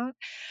who don't.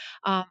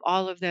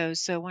 All of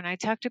those. So when I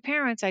talk to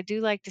parents, I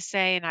do like to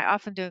say, and I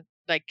often don't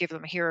like give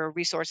them here are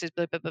resources,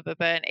 blah, blah, blah, blah,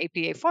 blah, in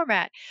APA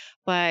format,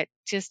 but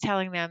just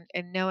telling them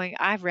and knowing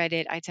I've read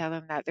it, I tell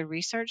them that the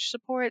research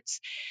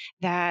supports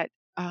that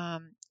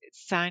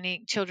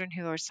signing children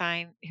who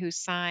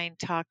sign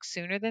talk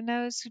sooner than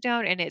those who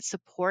don't, and it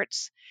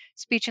supports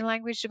speech and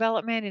language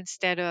development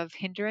instead of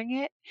hindering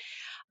it.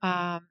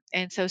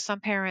 And so some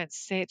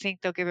parents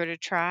think they'll give it a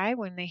try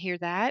when they hear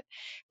that.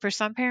 For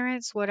some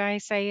parents, what I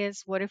say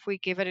is, what if we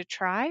give it a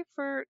try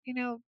for,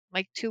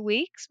 like 2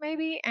 weeks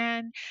maybe?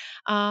 And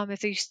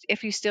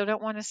if you still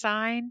don't want to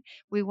sign,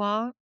 we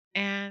won't.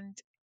 And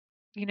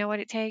You know what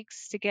it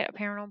takes to get a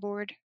parent on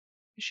board,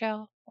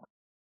 Michelle?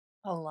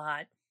 A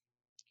lot.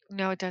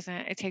 No, it doesn't.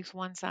 It takes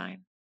one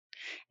sign.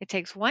 It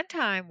takes one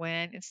time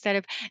when instead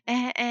of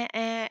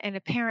and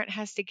a parent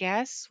has to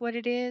guess what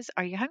it is.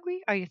 Are you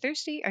hungry? Are you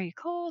thirsty? Are you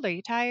cold? Are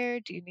you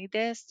tired? Do you need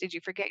this? Did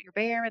you forget your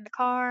bear in the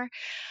car?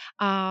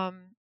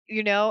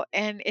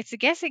 And it's a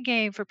guessing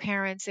game for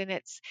parents, and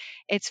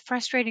it's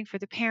frustrating for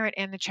the parent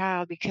and the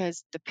child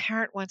because the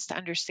parent wants to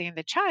understand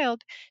the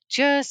child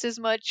just as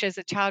much as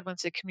the child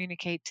wants to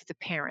communicate to the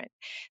parent.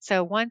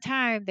 So one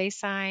time they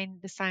sign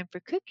the sign for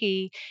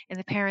cookie and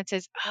the parent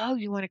says, "Oh,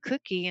 you want a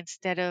cookie,"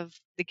 instead of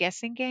the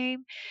guessing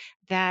game.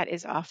 That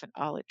is often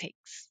all it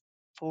takes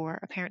for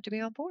a parent to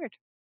be on board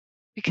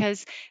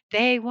because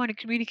they want to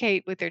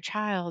communicate with their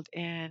child,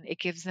 and it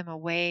gives them a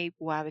way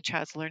while the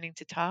child's learning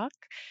to talk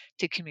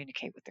to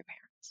communicate with their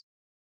parents.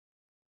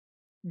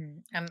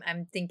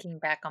 I'm thinking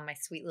back on my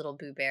sweet little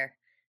Boo Bear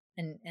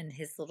and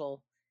his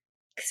little,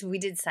 because we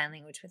did sign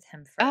language with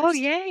him Oh, first.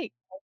 yay.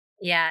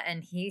 Yeah,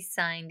 and he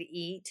signed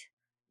eat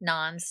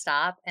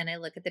nonstop, and I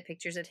look at the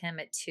pictures of him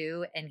at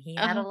 2, and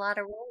he had a Uh-huh. lot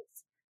of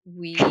roles.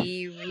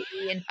 We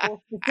really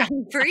enforced the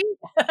sign for eat.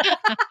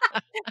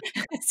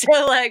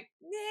 So, like,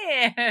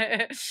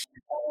 yeah.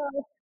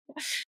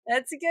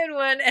 That's a good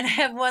one, and I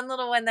have one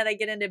little one that I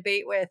get in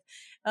debate with.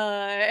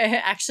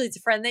 Actually, it's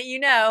a friend that you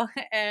know,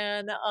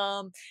 and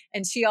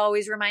she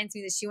always reminds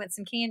me that she wants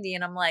some candy,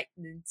 and I'm like,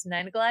 "It's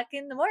 9 o'clock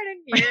in the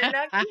morning. You're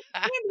not getting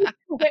candy."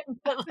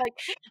 But like,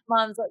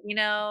 mom's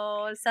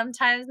like,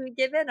 sometimes we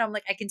give in. I'm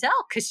like, I can tell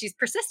because she's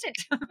persistent.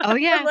 Oh, I'm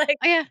yeah. like,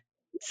 Oh, yeah.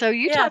 So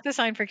you yeah, taught the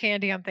sign for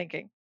candy, I'm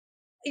thinking.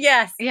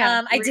 yes,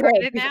 Yeah. I You did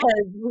regret it now?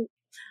 because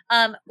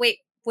wait,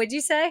 what'd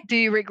you say? Do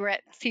you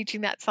regret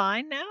teaching that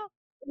sign now?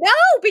 No,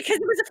 because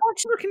it was a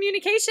functional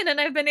communication, and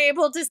I've been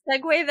able to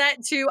segue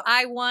that to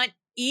 "I want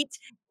eat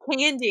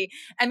candy."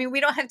 I mean, we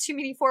don't have too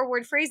many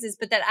four-word phrases,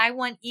 but that "I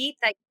want eat,"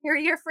 that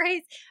carrier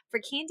phrase for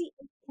candy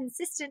is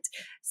consistent.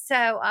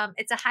 So,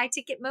 it's a high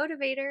ticket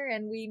motivator,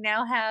 and we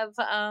now have,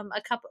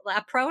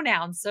 a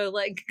pronoun, so,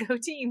 like, go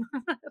team.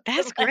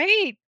 That's But, like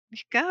great.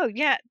 Go.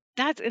 Yeah.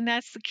 That's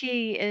the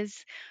key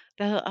is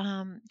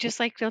just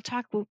like they'll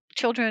talk with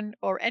children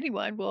or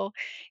anyone will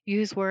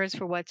use words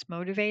for what's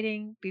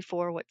motivating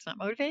before what's not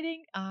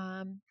motivating.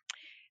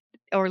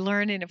 Or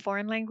learn in a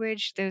foreign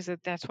language.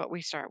 That's what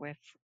we start with.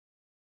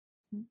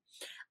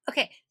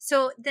 okay,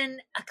 so then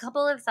a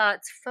couple of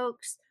thoughts,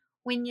 folks,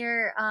 when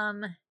you're,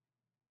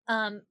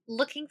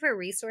 looking for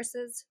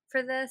resources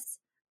for this,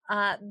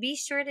 be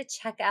sure to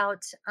check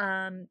out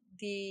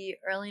the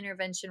early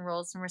intervention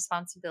roles and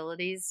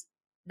responsibilities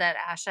that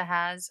ASHA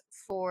has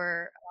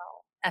for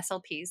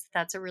SLPs.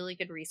 That's a really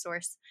good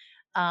resource.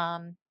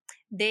 Um,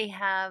 they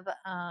have,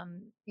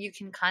 you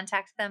can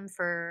contact them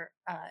for,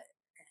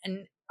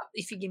 and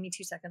if you give me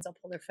 2 seconds, I'll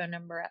pull their phone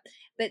number up.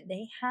 But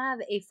they have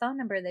a phone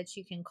number that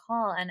you can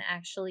call and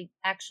actually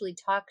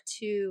talk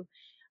to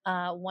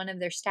one of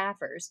their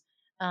staffers,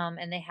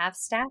 and they have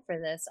staff for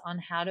this on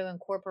how to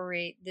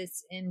incorporate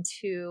this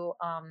into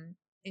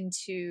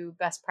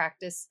best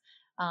practice.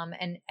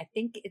 And I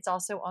think it's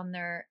also on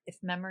their, if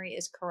memory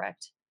is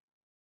correct,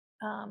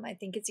 I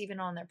think it's even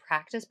on their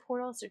practice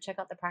portal. So check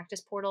out the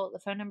practice portal. The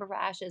phone number for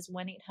Ash is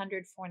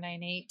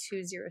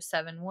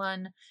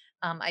 1-800-498-2071.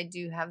 I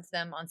do have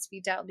them on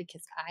speed dial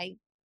because I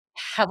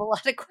have a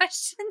lot of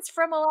questions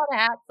from a lot of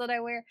hats that I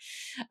wear.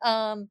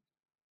 Um,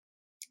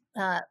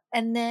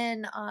 and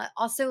then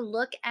also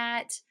look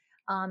at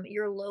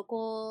your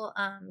local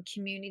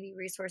community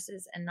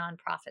resources and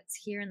nonprofits.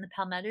 Here in the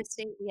Palmetto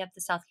State, we have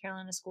the South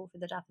Carolina School for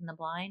the Deaf and the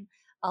Blind.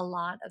 A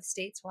lot of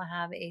states will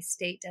have a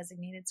state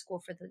designated school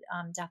for the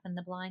deaf and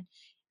the blind.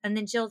 And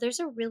then, Jill, there's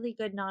a really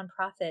good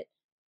nonprofit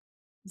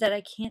that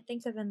I can't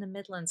think of in the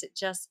Midlands.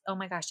 Oh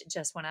my gosh, it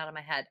just went out of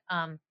my head.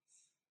 Mm.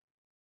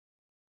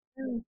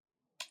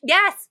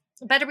 Yes,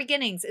 Better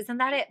Beginnings. Isn't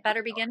that it?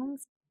 Better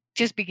Beginnings?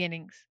 Just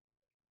beginnings.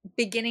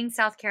 Beginning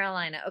South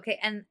Carolina. Okay,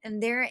 and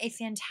they're a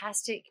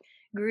fantastic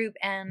group,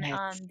 and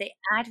Yes. they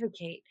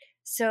advocate.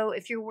 So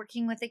if you're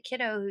working with a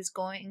kiddo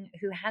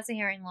who has a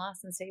hearing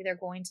loss, and say they're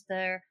going to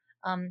their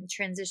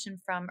transition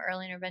from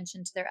early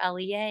intervention to their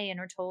LEA and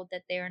are told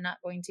that they are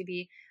not going to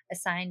be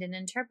assigned an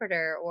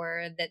interpreter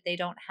or that they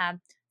don't have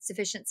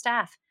sufficient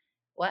staff,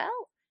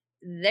 well,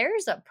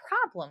 there's a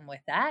problem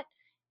with that.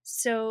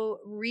 So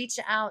reach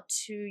out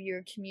to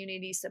your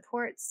community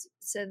supports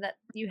so that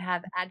you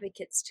have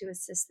advocates to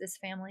assist this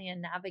family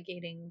in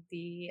navigating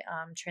the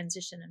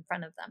transition in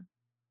front of them.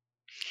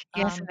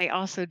 Yes, and Um, they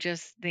also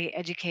just they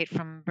educate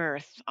from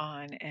birth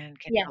on and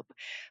can yeah, help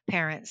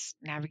parents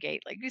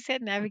navigate, like you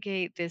said,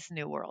 navigate this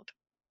new world.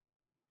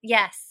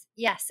 yes,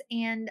 yes.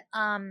 And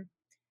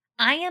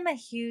I am a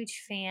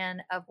huge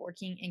fan of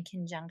working in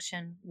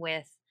conjunction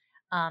with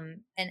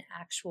an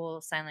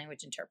actual sign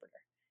language interpreter.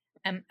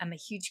 I'm a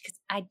huge, because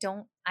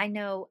I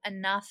know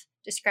enough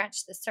to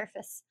scratch the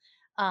surface.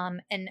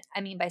 And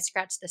I mean, by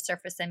scratch the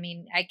surface, I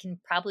mean, I can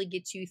probably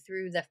get you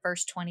through the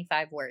first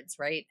 25 words,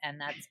 right? And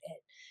that's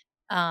it.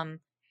 Um,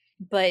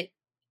 but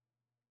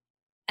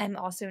I'm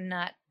also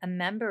not a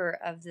member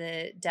of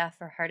the deaf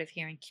or hard of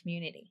hearing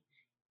community.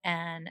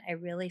 And I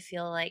really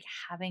feel like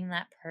having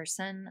that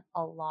person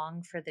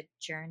along for the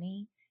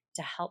journey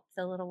to help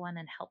the little one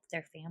and help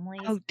their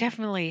Oh, families.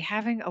 definitely.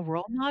 Having a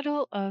role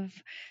model of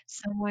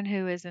someone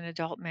who is an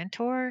adult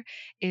mentor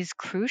is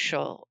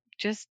crucial.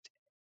 Just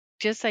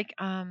like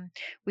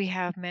we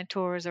have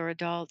mentors or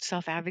adult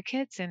self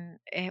advocates and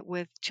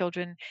with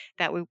children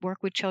that we work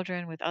with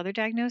children with other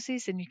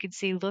diagnoses, and you can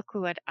see, look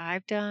what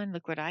I've done,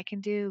 look what I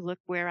can do, look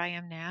where I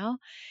am now.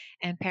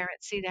 And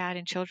parents see that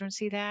and children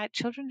see that.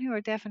 Children who are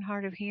deaf and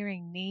hard of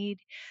hearing need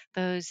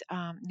those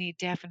need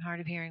deaf and hard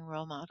of hearing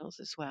role models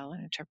as well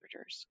and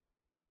interpreters.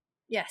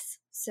 Yes.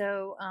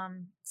 So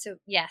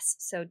yes.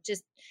 So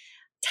just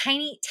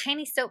tiny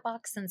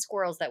soapbox and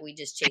squirrels that we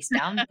just chased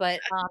down, but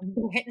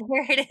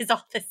there it is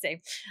all the same.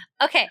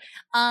 Okay.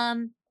 All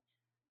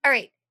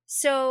right.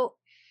 So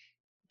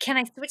can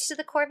I switch to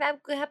the core Gap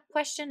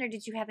question, or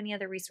did you have any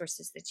other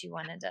resources that you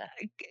wanted to?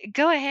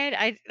 Go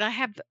ahead. I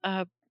have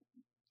a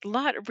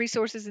lot of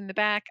resources in the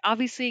back.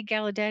 Obviously,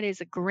 Gallaudet is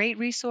a great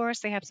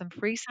resource. They have some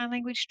free sign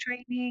language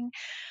training,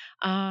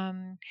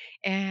 um,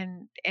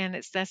 and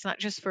it's that's not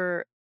just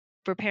for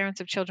parents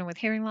of children with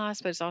hearing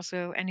loss, but it's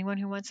also anyone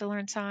who wants to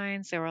learn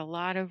signs. There are a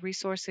lot of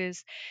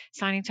resources.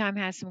 Signing Time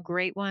has some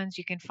great ones.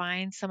 You can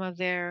find some of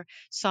their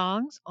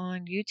songs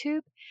on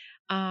YouTube.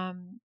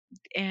 Um,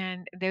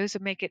 and those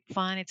would make it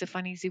fun. It's a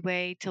fun, easy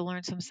way to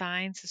learn some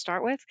signs to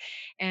start with.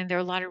 And there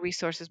are a lot of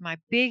resources. My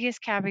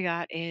biggest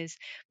caveat is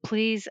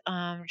please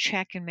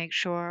check and make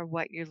sure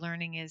what you're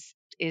learning is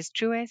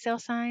true ASL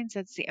signs.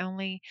 That's the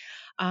only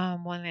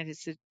one that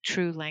is a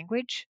true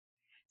language.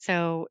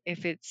 So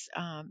if it's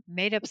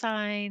made up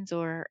signs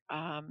or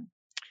some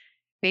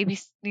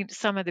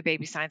of the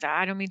baby signs,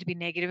 I don't mean to be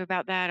negative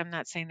about that. I'm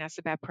not saying that's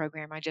a bad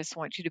program. I just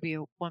want you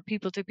to want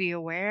people to be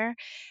aware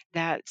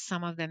that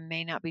some of them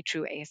may not be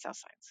true ASL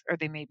signs, or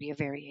they may be a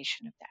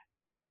variation of that.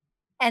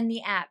 And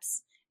the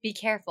apps. Be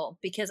careful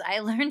because I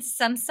learned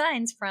some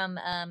signs from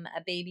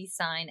a baby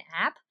sign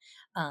app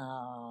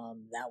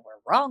that were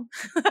wrong.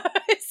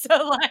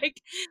 So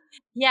like,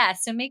 yeah,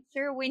 so make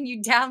sure when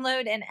you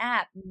download an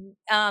app,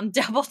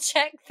 double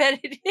check that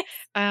it is.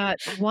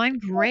 One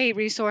great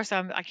resource,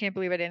 I can't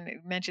believe I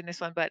didn't mention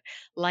this one, but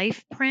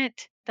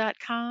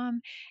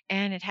lifeprint.com,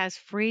 and it has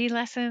free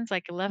lessons,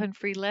 like 11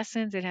 free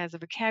lessons. It has a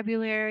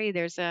vocabulary,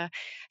 there's a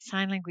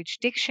sign language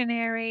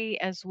dictionary,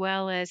 as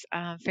well as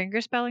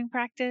finger spelling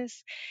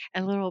practice,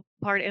 a little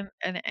part and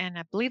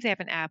I believe they have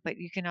an app, but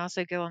you can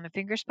also go on the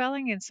finger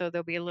spelling, and so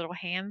there'll be a little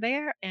hand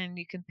there, and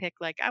you can pick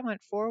like, I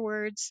want 4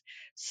 words,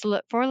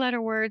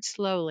 4-letter words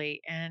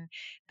slowly, and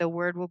the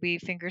word will be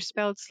finger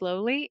spelled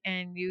slowly,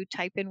 and you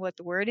type in what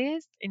the word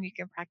is, and you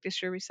can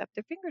practice your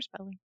receptive finger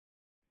spelling.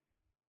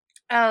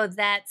 Oh,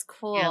 that's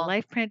Yeah, cool.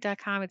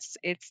 lifeprint.com.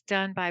 It's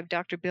done by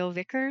Dr. Bill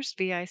Vickers,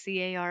 Vicars.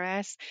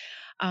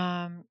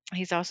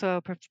 He's also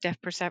a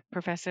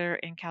professor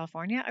in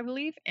California, I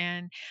believe,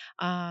 and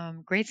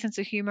great sense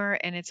of humor,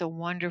 and it's a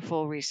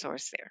wonderful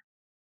resource there.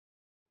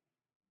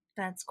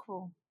 That's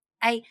cool.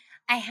 I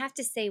I have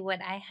to say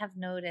what I have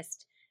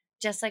noticed,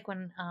 just like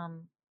when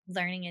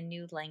learning a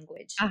new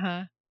language. Uh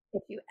huh.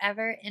 If you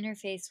ever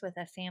interface with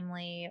a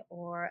family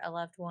or a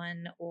loved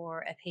one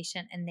or a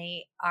patient and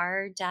they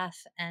are deaf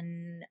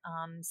and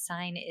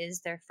sign is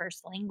their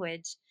first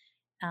language,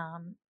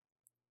 um,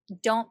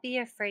 don't be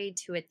afraid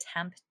to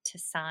attempt to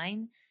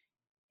sign.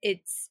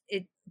 It's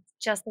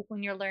just like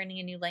when you're learning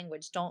a new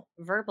language, don't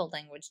verbal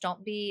language.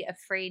 Don't be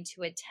afraid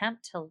to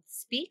attempt to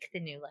speak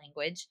the new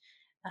language.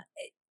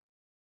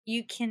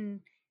 You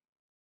can.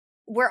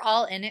 We're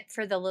all in it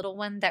for the little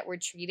one that we're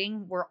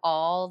treating. We're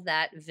all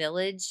that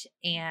village,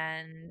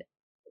 and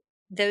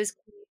those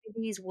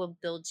communities will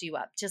build you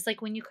up. Just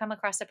like when you come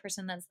across a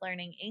person that's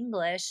learning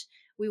English,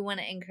 we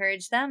wanna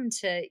encourage them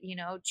to,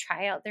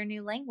 try out their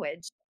new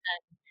language.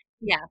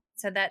 Yeah,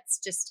 so that's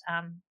just,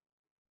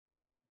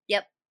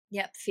 yep,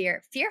 yep,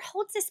 fear. Fear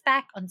holds us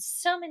back on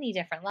so many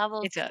different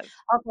levels. It does.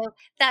 Although,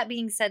 that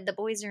being said, the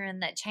boys are in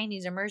that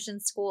Chinese immersion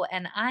school,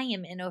 and I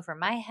am in over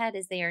my head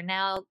as they are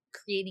now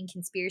creating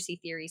conspiracy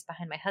theories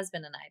behind my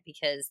husband and I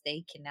because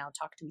they can now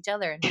talk to each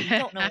other and we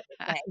don't know what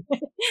they're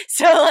saying.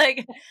 So,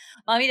 like,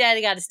 mommy,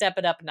 daddy got to step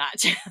it up a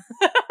notch.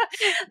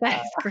 That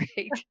Uh, is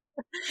great.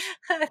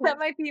 that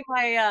might be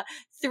my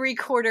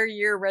 3/4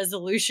 year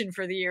resolution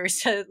for the year is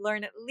to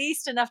learn at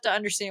least enough to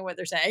understand what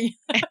they're saying.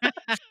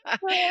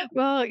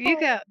 Well, you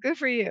got good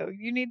for you.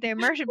 You need the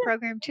immersion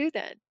program too,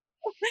 then.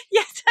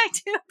 Yes, I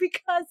do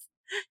because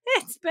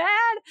it's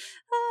bad.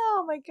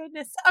 Oh my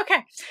goodness.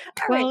 Okay.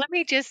 All Well, right. let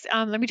me just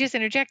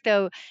interject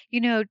though.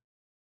 You know,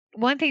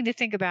 one thing to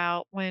think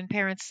about when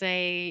parents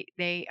say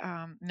they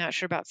not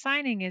sure about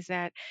signing is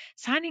that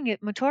signing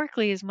it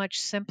motorically is much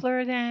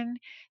simpler than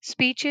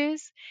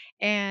speeches,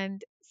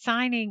 and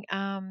signing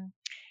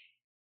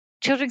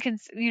children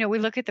we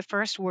look at the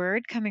first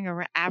word coming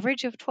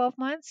average of 12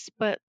 months,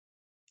 but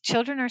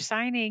children are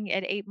signing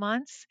at 8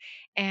 months,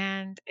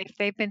 and if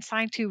they've been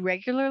signed to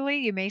regularly,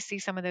 you may see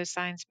some of those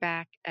signs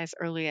back as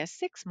early as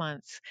 6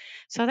 months.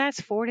 So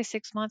that's 4 to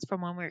 6 months from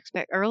when we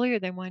expect earlier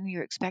than when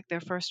you expect their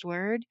first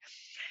word.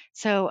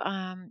 So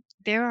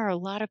there are a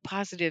lot of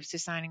positives to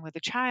signing with a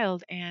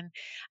child, and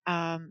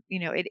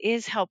it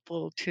is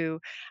helpful to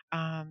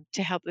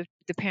help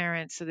the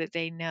parents so that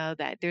they know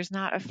that there's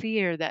not a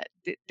fear that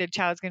the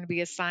child's going to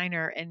be a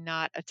signer and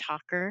not a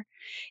talker.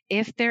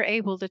 If they're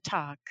able to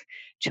talk,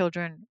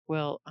 children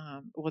will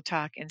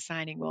talk, and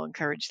signing will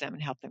encourage them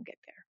and help them get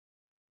there.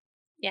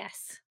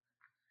 Yes.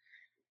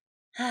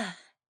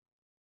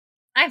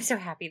 I'm so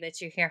happy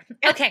that you're here.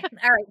 Okay.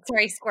 All right.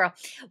 Sorry, squirrel.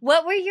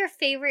 What were your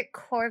favorite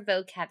core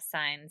vocab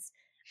signs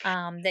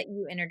that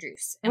you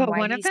introduce, and Well, why do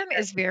one of you them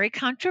start? is very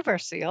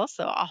controversial,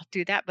 so I'll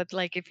do that. But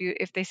like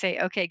if they say,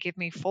 okay, give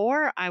me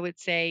four, I would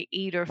say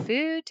eat or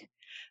food.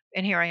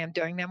 And here I am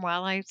doing them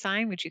while I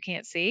sign, which you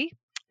can't see.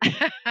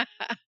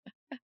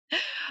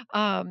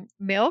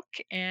 Milk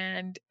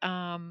and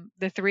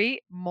the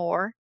three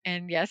more.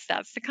 And yes,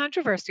 that's the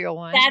controversial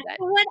one. That's That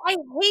what I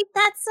hate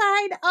that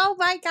sign. Oh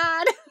my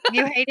god.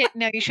 you hate it.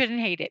 No, you shouldn't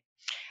hate it.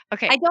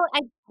 Okay. I don't I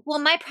well,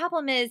 my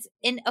problem is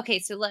in okay,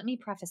 so let me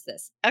preface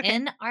this. Okay.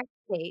 In our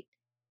state,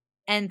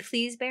 and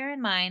please bear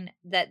in mind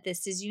that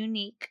this is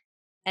unique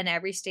and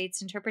every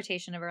state's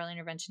interpretation of early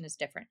intervention is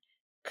different.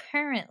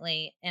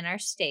 Currently, in our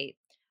state,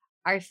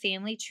 our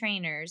family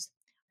trainers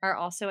are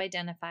also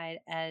identified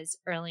as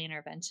early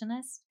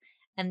interventionists,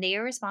 and they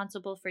are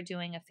responsible for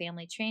doing a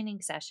family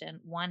training session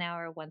 1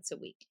 hour once a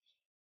week.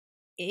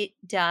 It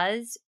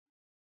does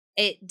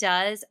it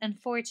does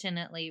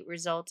unfortunately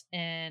result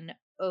in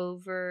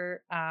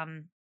over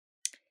and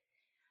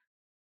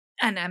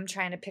I'm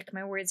trying to pick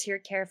my words here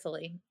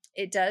carefully.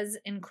 It does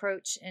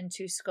encroach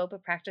into scope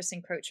of practice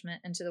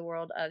encroachment into the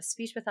world of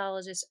speech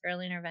pathologists,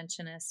 early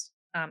interventionists,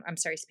 I'm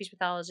sorry, speech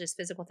pathologists,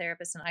 physical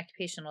therapists, and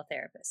occupational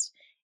therapists.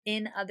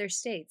 In other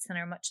states and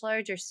our much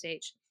larger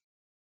states,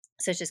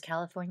 such as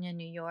California,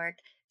 New York,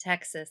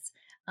 Texas,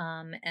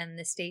 and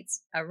the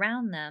states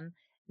around them,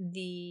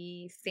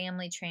 the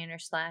family trainer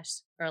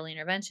slash early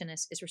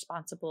interventionist is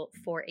responsible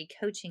for a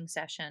coaching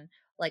session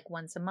like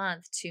once a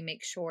month to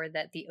make sure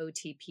that the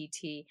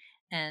OTPT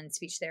and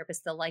speech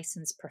therapists, the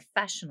licensed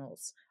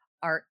professionals,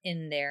 are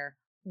in there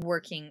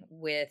working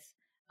with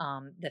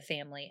the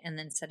family and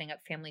then setting up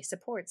family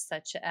supports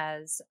such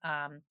as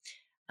uh,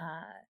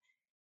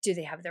 do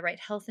they have the right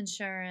health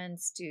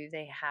insurance? Do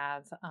they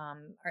have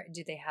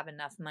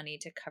enough money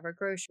to cover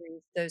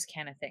groceries? Those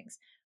kind of things.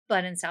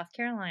 But in South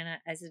Carolina,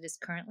 as it is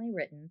currently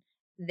written,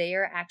 they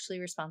are actually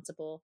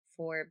responsible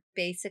for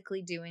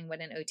basically doing what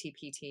an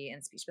OTPT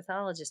and speech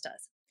pathologist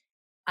does.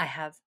 I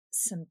have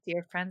some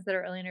dear friends that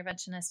are early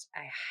interventionists.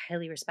 I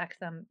highly respect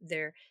them.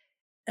 They're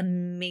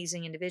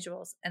amazing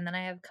individuals. And then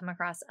I have come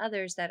across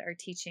others that are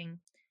teaching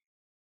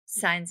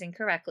signs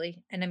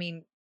incorrectly. And I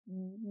mean,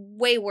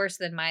 way worse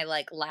than my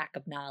like lack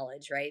of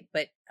knowledge, right?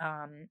 But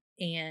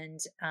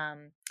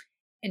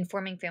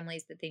informing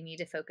families that they need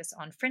to focus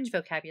on fringe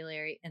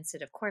vocabulary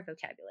instead of core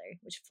vocabulary,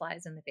 which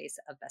flies in the face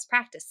of best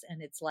practice,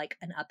 and it's like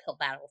an uphill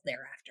battle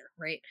thereafter,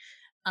 right?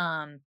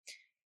 um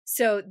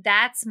so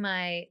that's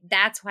why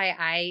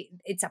I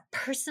it's a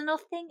personal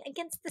thing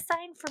against the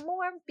sign for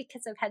more,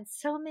 because I've had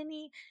so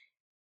many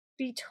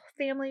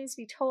families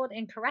be told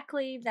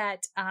incorrectly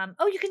that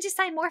oh, you can just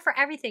sign more for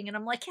everything, and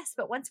I'm like, yes,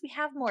 but once we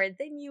have more,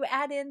 then you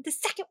add in the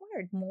second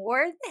word,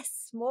 more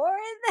this,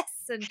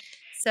 and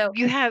so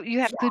You have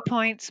yeah, good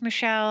points,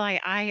 Michelle.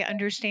 I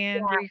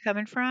understand where yeah. you're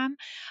coming from.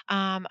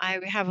 I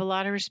have a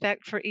lot of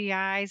respect for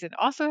EIs, and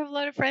also have a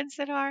lot of friends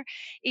that are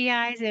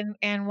EIs.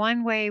 And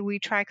one way we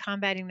try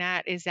combating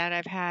that is that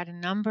I've had a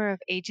number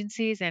of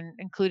agencies, and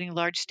including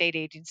large state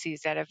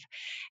agencies, that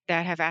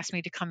have asked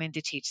me to come in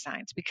to teach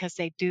signs because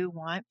they do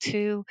want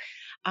to.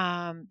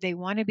 They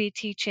want to be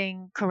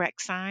teaching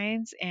correct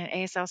signs and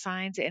ASL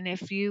signs. And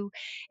if you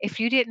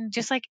didn't,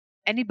 just like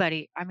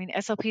anybody, I mean,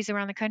 SLPs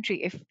around the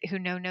country, if who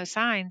know no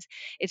signs,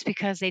 it's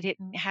because they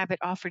didn't have it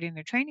offered in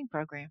their training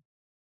program.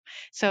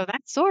 So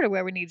that's sort of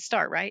where we need to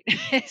start, right?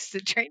 It's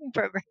the training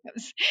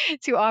programs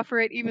to offer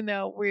it, even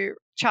though we're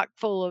chock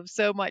full of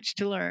so much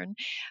to learn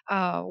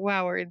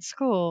while we're in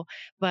school.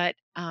 But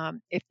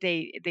if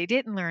they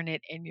didn't learn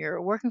it and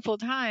you're working full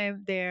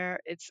time there,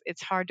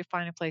 it's hard to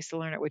find a place to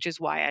learn it, which is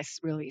why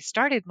really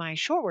started my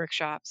short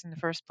workshops in the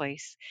first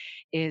place,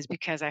 is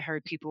because I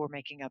heard people were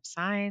making up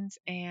signs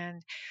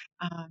and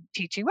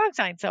teaching wrong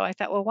signs. So I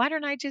thought, well, why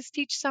don't I just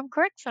teach some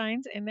correct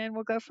signs and then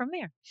we'll go from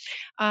there.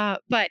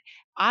 But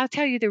I'll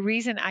tell you the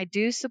reason I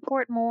do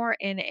support more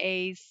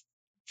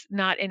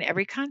not in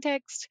every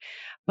context,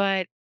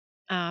 but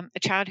a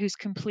child who's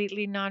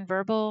completely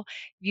nonverbal,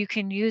 you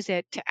can use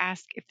it to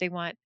ask if they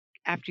want,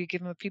 after you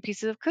give them a few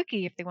pieces of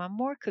cookie, if they want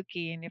more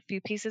cookie, and a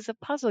few pieces of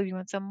puzzle, you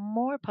want some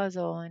more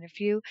puzzle, and if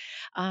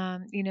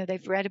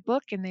they've read a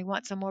book and they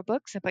want some more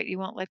books, but you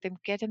won't let them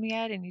get them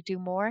yet, and you do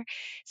more.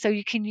 So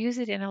you can use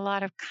it in a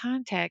lot of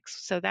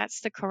contexts. So that's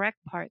the correct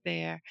part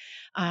there.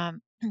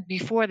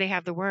 Before they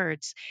have the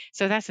words.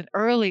 So that's an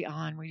early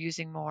on we're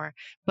using more,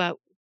 but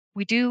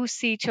we do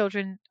see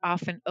children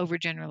often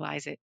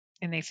overgeneralize it,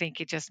 and they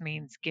think it just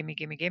means gimme,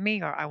 gimme,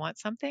 gimme, or I want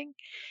something.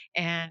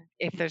 And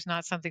if there's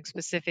not something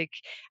specific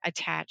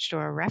attached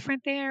or a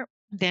referent there,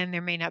 then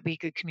there may not be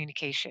good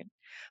communication.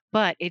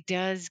 But it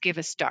does give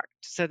a start,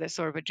 so that's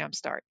sort of a jump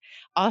start.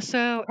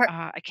 Also,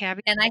 a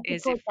caveat And I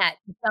is support if that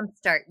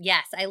jumpstart.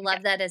 Yes, I yeah,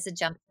 love that as a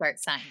jumpstart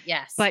sign.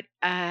 Yes. but,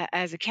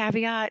 as a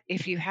caveat,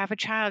 if you have a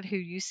child who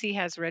you see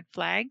has red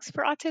flags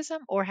for autism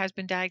or has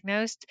been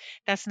diagnosed,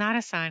 that's not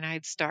a sign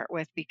I'd start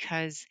with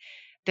because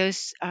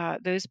those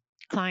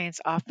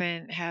clients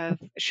often have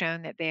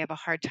shown that they have a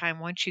hard time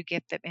once you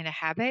get them in a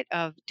habit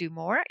of do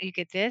more, you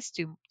get this,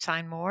 do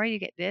sign more, you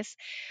get this.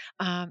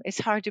 It's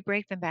hard to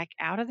break them back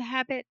out of the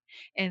habit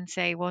and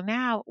say, well,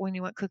 now when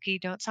you want cookie,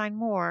 don't sign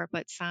more,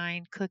 but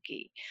sign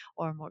cookie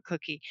or more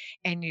cookie.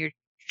 And you're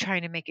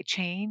trying to make a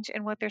change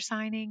in what they're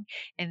signing.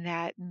 And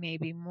that may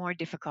be more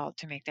difficult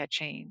to make that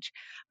change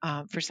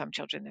for some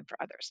children than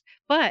for others.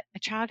 But a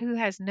child who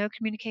has no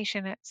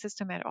communication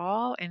system at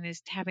all and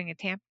is having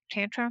a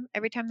tantrum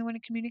every time they want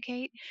to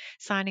communicate,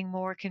 signing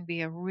more can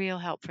be a real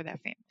help for that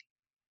family.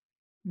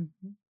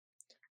 Mhm.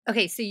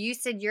 Okay, so you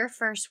said your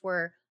first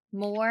were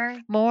more.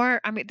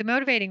 More, I mean, the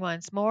motivating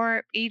ones,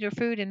 more eat or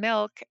food and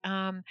milk.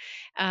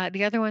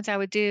 The other ones I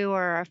would do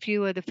are a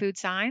few of the food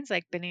signs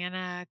like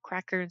banana,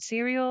 cracker, and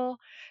cereal,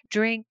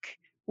 drink,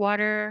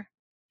 water,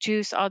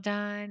 juice, all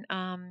done.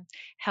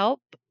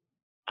 Help.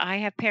 I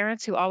have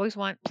parents who always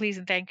want please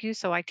and thank you,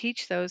 so I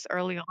teach those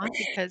early on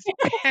because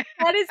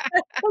That is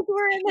because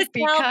we're in the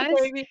South, because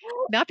baby.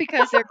 not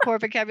because they're core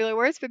vocabulary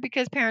words, but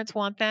because parents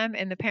want them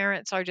and the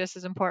parents are just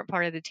as important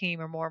part of the team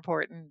or more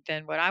important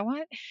than what I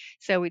want.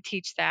 So we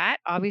teach that.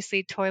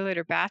 Obviously, toilet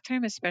or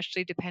bathroom,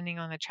 especially depending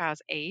on the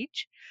child's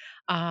age.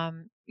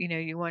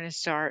 You want to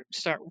start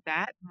with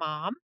that.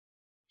 Mom.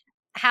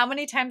 How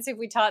many times have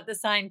we taught the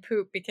sign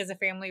poop because a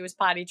family was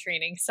potty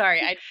training?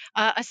 Sorry,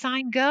 I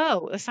Assign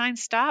go, assign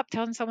stop,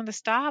 telling someone to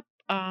stop,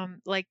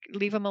 like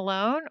leave them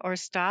alone or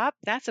stop.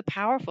 That's a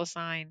powerful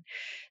sign.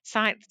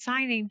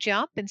 Signing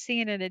jump and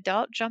seeing an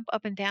adult jump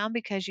up and down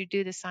because you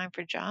do the sign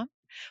for jump.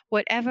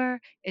 Whatever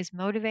is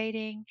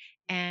motivating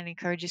and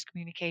encourages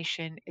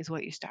communication is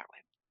what you start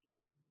with.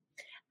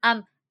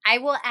 um I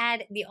will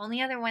add the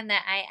only other one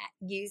that I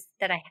used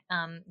that I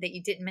that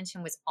you didn't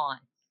mention was on.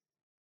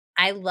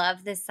 I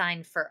love the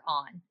sign for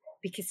on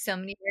because so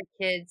many of our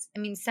kids, I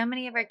mean, so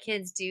many of our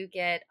kids do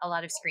get a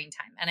lot of screen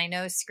time. And I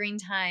know screen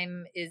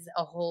time is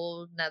a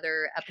whole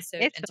nother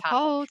episode It's and a topic.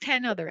 whole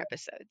 10 other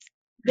episodes.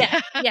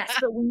 Yes, yes,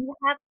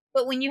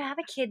 but when you have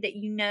a kid that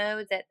you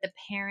know that the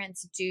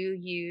parents do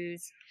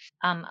use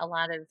a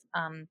lot of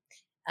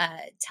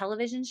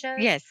television shows,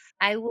 Yes.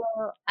 I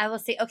will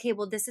say, okay,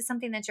 well, this is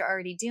something that you're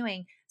already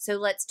doing, so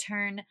let's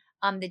turn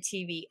the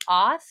TV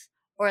off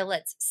or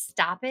let's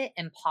stop it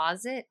and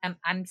pause it.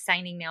 I'm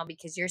signing now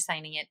because you're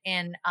signing it,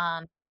 and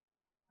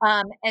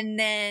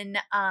then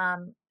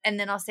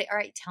I'll say, all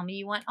right, tell me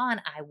you want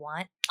on. I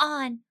want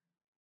on.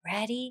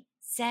 Ready,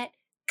 set,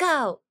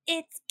 go.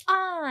 It's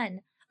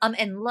on.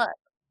 And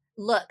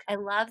look, I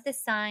love the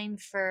sign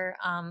for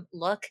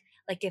look,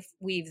 like if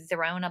we've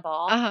thrown a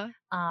ball,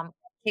 Uh-huh.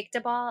 kicked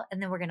a ball,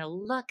 and then we're gonna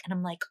look, and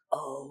I'm like,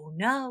 oh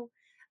no.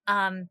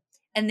 Um,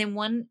 and then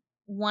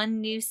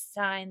one new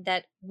sign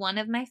that one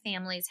of my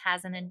families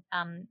has a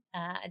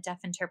deaf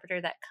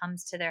interpreter that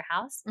comes to their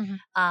house. Mhm.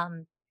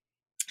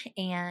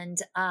 And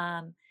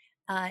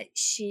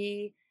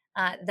she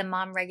the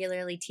mom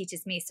regularly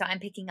teaches me, so I'm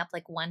picking up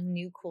like one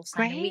new cool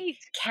sign a week. Great.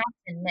 Catch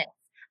and miss.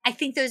 I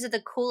think those are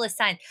the coolest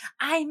signs.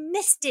 I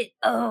missed it.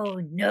 Oh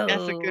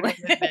That's a no. good one,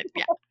 isn't it?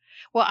 Yeah.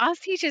 Well, I'll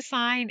teach a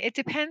sign. It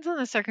depends on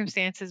the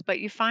circumstances, but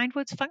you find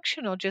what's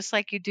functional, just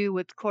like you do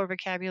with core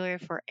vocabulary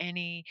for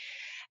any.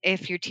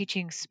 If you're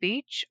teaching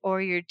speech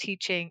or you're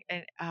teaching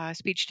a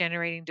speech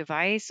generating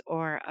device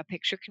or a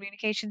picture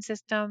communication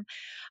system,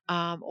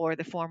 or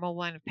the formal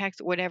one of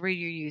PECS, whatever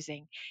you're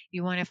using,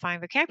 you want to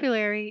find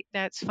vocabulary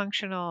that's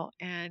functional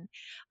and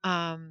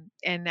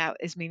that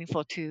is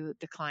meaningful to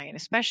the client,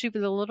 especially for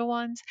the little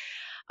ones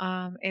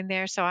in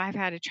there. So I've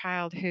had a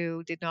child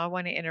who did not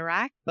want to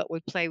interact, but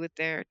would play with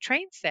their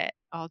train set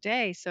all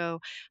day. So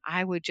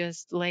I would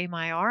just lay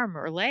my arm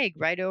or leg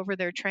right over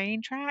their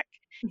train track.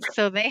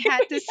 So they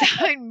had to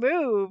sign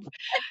move.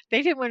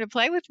 They didn't want to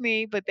play with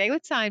me, but they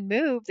would sign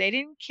move. They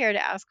didn't care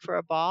to ask for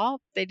a ball.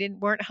 They didn't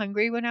weren't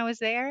hungry when I was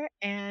there,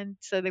 and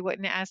so they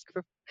wouldn't ask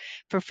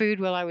for food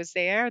while I was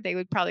there. They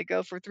would probably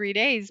go for 3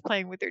 days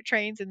playing with their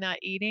trains and not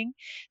eating.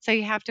 So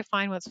you have to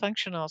find what's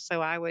functional.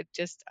 So I would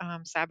just,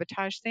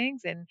 sabotage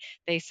things and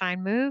they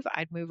sign move.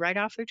 I'd move right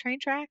off their train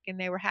track and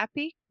they were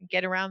happy,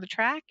 get around the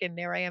track, and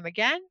there I am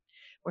again.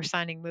 We're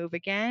signing move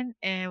again,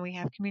 and we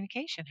have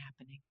communication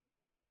happening.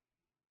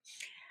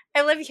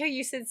 I love how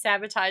you said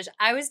sabotage.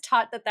 I was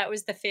taught that that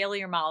was the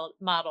failure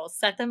model.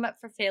 Set them up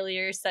for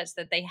failure such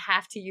that they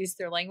have to use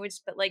their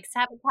language. But like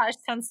sabotage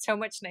sounds so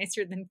much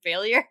nicer than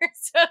failure.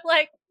 So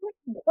like,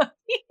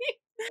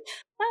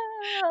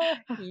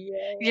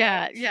 yeah.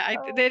 Yeah, yeah,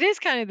 Oh. that is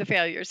kind of the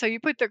failure. So you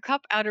put their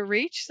cup out of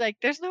reach, like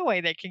there's no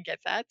way they can get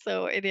that.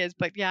 So it is,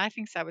 but yeah, I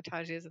think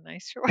sabotage is a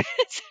nicer word.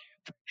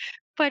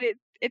 but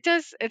it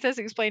does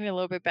explain it a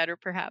little bit better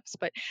perhaps.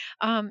 But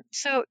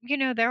so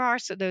there are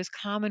those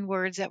common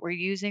words that we're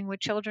using with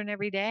children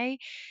every day,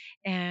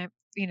 and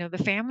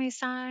the family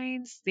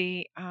signs,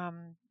 the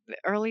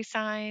early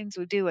signs,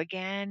 we do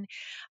again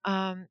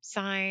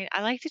sign.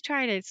 I like to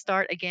try to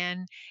start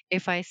again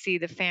if I see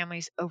the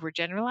families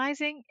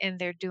overgeneralizing and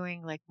they're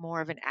doing like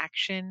more of an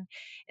action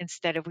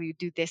instead of, will you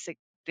do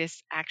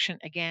this action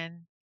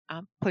again,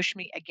 push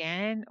me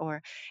again,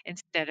 or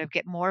instead of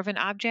get more of an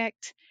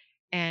object,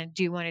 and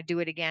do you want to do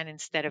it again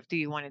instead of do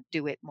you want to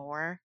do it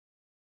more,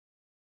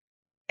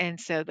 and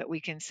so that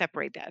we can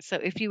separate that. So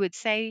if you would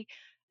say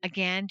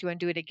again, do you want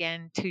to do it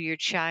again to your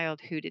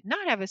child who did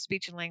not have a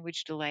speech and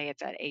language delay at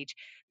that age,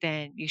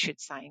 then you should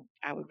sign.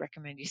 I would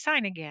recommend you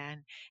sign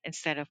again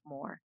instead of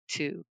more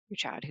to your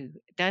child who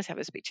does have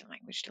a speech and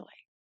language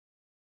delay.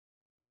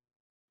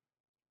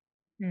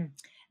 Mm.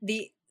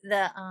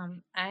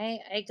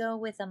 I go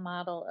with a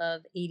model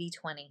of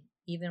 80/20,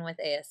 even with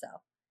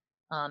ASL.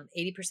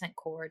 80%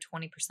 core,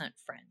 20%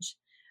 fringe.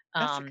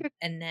 That's a good.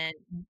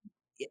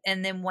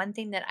 And then one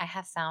thing that I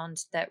have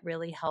found that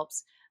really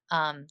helps,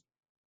 um,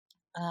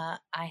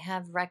 I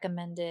have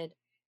recommended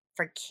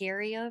for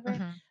carryover,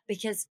 Hmm.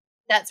 because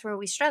that's where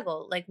we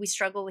struggle. Like, we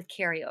struggle with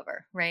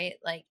carryover, right?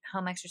 Like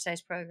home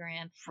exercise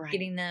program, Right.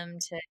 getting them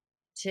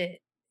to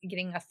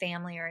getting a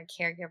family or a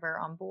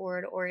caregiver on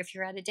board, or if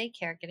you're at a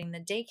daycare, getting the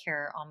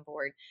daycare on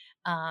board.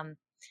 Um,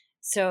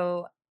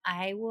 so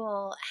I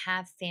will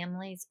have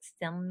families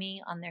film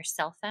me on their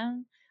cell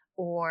phone,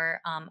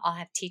 or I'll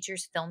have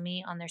teachers film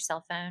me on their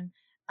cell phone.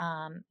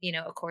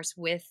 Of course,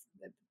 with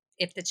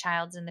if the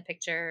child's in the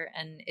picture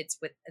and it's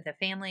with the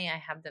family, I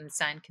have them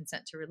sign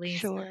consent to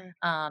release. Sure.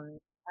 And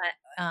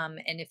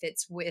if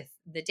it's with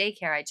the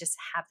daycare, I just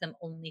have them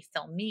only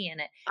film me in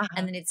it,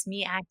 and Uh-huh. then it's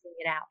me acting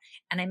it out,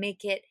 and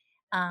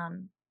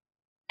um,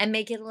 I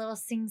make it a little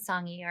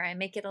sing-songy, or I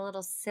make it a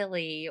little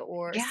silly,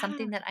 or Yeah.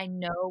 something that I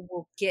know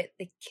will get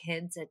the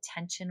kids'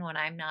 attention when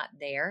I'm not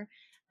there.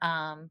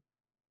 Um,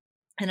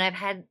 and I've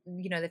had,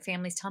 the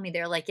families tell me,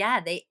 they're like,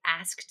 "Yeah, they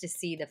ask to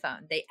see the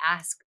phone. They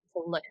ask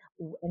to look,"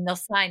 and they'll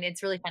sign.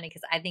 It's really funny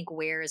because I think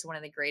 "where" is one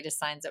of the greatest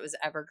signs that was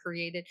ever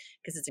created,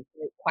 because it's a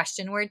great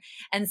question word.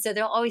 And so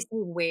they'll always say,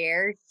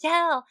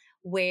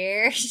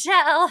 where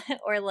shall,"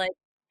 or like,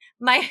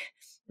 my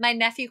my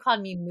nephew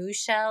called me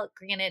Mooshell.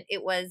 Granted,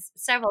 it was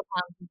several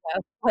times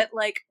ago, but,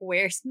 like,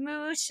 "Where's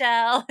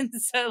Mooshell?" And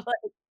so,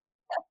 like,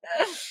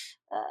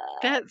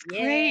 That's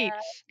great.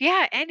 yeah.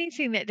 Yeah,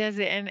 anything that does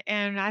it,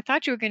 and I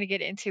thought you were going to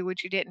get into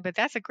what you didn't, but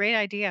that's a great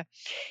idea.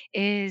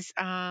 Is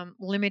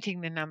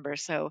limiting the number.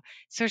 So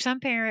some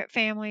parent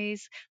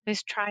families,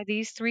 let's try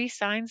these 3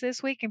 signs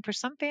this week, and for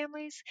some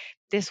families,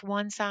 this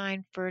one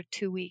sign for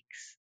 2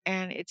 weeks.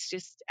 And it's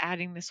just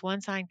adding this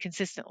one sign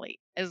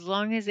consistently, as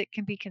long as it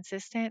can be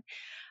consistent,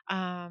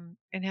 and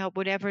help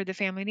whatever the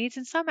family needs.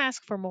 And some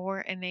ask for more,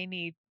 and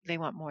they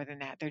want more than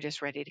that. They're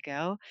just ready to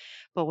go.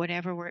 But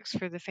whatever works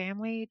for the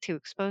family to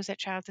expose that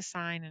child to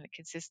sign in a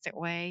consistent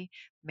way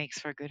makes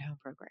for a good home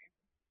program.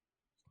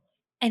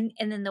 And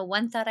then the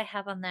one thought I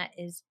have on that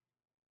is,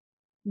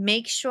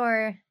 make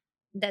sure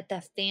that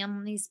the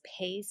family's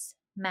pace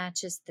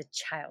matches the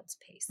child's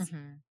pace.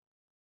 Hmm.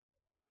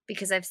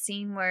 Because I've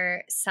seen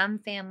where some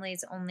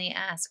families only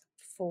ask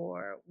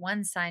for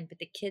one sign, but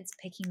the kid's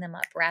picking them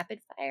up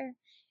rapid fire.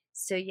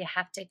 So you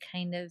have to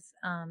kind of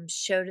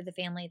show to the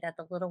family that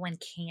the little one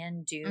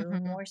can do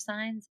Hmm. more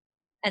signs.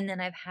 And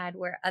then I've had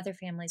where other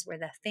families, where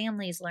the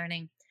family is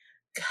learning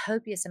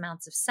copious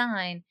amounts of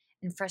sign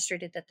and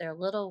frustrated that their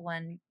little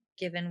one,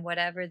 given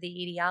whatever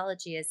the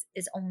etiology is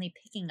only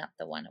picking up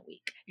the one a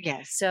week.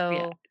 Yes.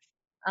 Yeah. So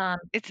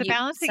It's a you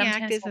balancing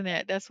act, sometimes have isn't to,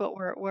 it? That's what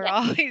we're yeah,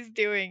 always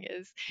doing,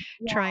 is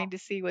yeah. trying to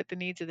see what the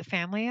needs of the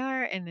family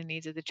are and the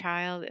needs of the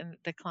child and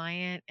the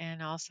client,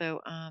 and also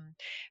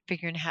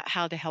figuring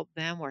how to help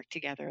them work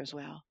together as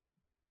well.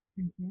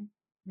 Mhm.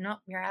 Nope,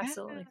 you're Yeah.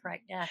 absolutely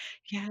correct, yes.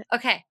 Yeah.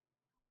 Okay.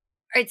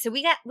 Alright, so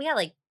we got,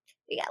 like,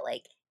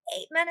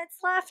 8 minutes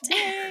left.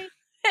 Yay.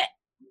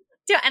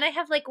 And I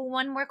have, like,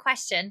 one more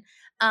question,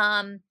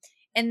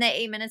 in the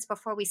 8 minutes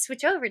before we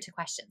switch over to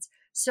questions.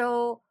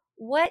 So,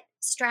 what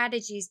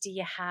strategies do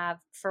you have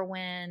for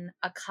when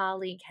a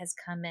colleague has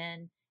come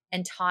in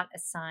and taught a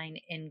sign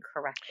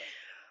incorrectly?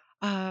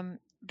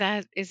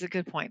 That is a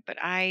good point, but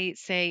I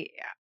say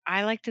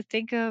I like to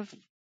think of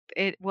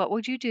it. What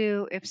would you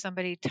do if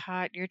somebody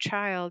taught your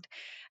child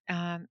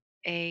um,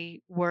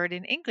 a word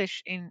in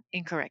English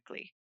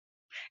incorrectly?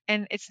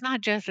 And it's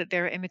not just that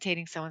they're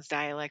imitating someone's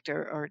dialect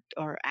or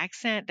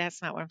accent.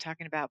 That's not what I'm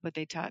talking about. But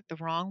they taught the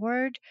wrong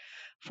word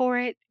for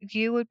it.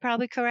 You would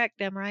probably correct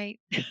them, right?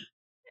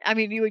 I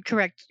mean, you would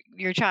correct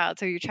your child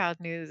so your child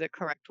knew the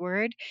correct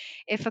word.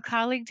 If a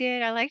colleague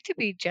did, I like to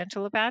be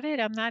gentle about it.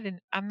 I'm not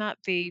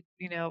the,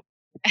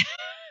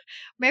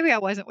 maybe I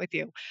wasn't with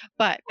you,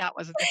 but that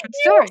was a different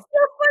You were story.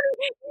 so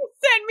funny. You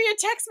sent me a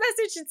text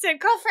message and said,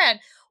 "Girlfriend,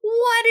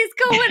 what is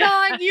going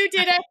on? You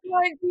did X,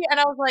 Y, and Z." And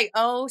I was like,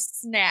 "Oh,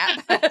 snap."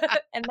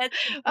 And that's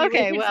the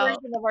Okay, deleted well,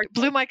 version of our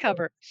blew text. my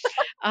cover.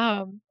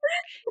 Um,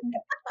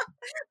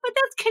 But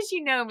that's because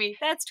you know me.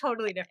 That's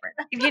totally different.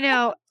 You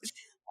know,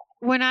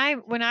 when I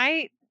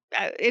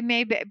it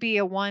may be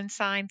a one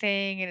sign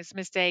thing and it's a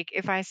mistake.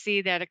 If I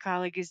see that a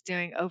colleague is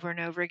doing over and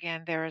over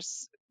again,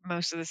 there's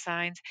most of the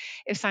signs.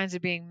 If signs are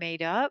being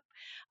made up,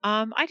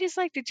 I just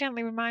like to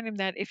gently remind them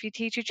that if you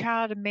teach a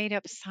child a made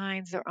up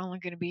signs, they're only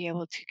going to be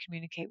able to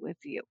communicate with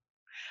you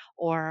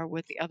or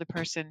with the other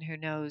person who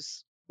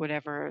knows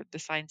whatever the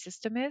sign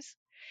system is.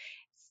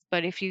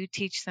 But if you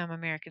teach them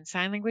American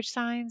Sign Language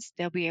signs,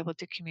 they'll be able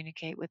to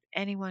communicate with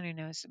anyone who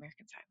knows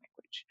American Sign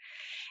Language.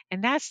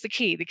 And that's the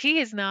key. The key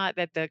is not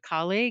that the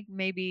colleague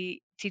may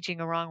be teaching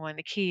a wrong one.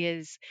 The key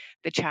is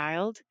the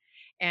child.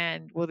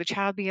 And will the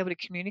child be able to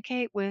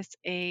communicate with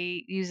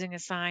a using a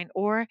sign,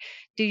 or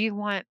do you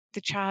want the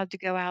child to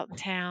go out in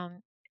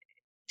town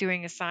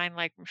doing a sign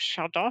like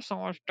Michelle Dawson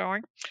was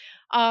doing?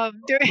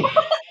 Doing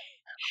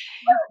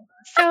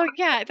So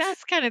yeah,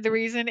 that's kind of the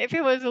reason. If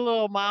it was a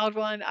little mild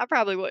one, I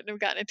probably wouldn't have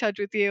gotten in touch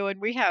with you. And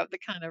we have the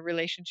kind of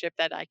relationship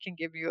that I can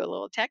give you a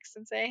little text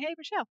and say, "Hey,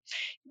 Michelle,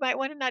 you might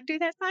want to not do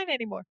that sign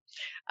anymore."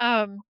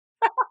 Um,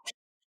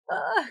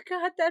 Oh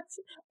God, that's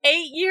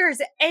 8 years.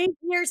 8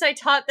 years I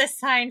taught this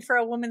sign for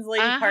a women's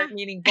lady uh-huh. part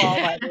meeting ball,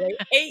 by the way.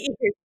 8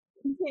 years.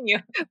 Continue.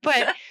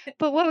 but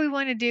but what we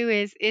want to do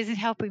is it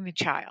helping the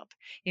child?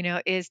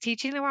 Is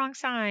teaching the wrong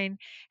sign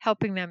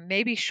helping them?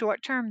 Maybe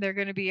short term they're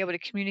going to be able to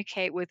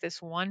communicate with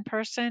this one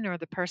person or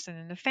the person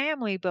in the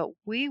family, but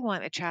we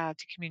want a child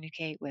to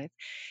communicate with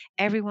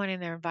everyone in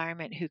their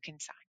environment who can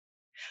sign,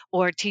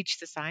 or teach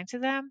the sign to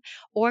them,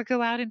 or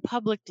go out in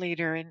public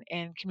later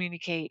and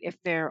communicate if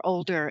they're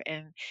older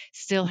and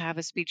still have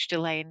a speech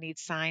delay and need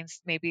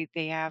signs. Maybe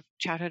they have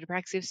childhood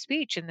apraxia of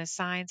speech and the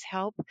signs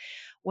help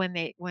when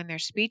their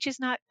speech is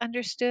not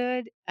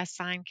understood. A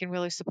sign can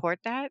really support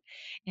that.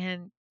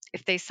 And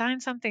if they sign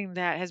something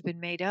that has been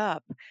made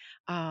up,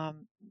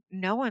 um,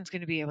 no one's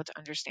going to be able to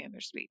understand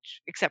their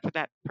speech except for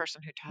that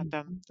person who taught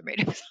them the made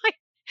up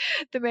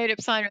sign, the made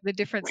up sign or the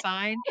different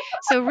sign.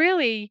 So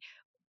really,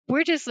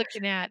 we're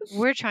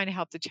trying to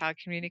help the child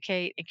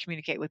communicate and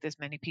communicate with as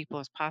many people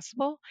as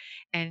possible.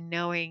 And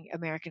knowing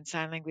American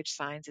Sign Language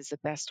signs is the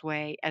best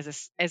way as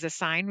a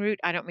sign route.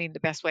 I don't mean the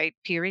best way,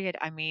 period.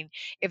 I mean,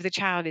 if the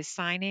child is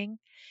signing,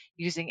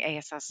 using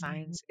ASL Mhm.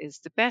 signs is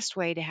the best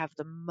way to have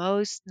the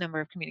most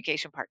number of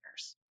communication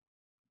partners.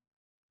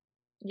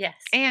 Yes.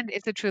 And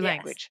it's a true Yes.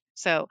 language.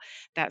 So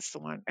that's the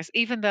one.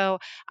 Even though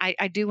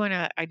I do want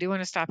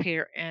to stop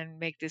here and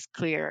make this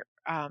clear,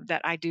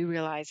 that I do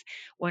realize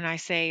when I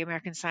say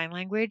American Sign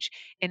Language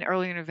in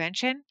early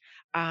intervention,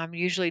 I'm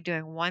usually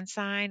doing one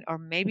sign or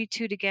maybe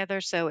two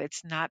together. So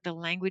it's not the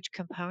language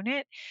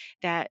component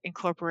that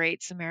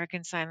incorporates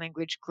American Sign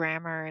Language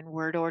grammar and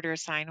word order,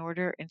 sign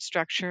order, and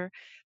structure.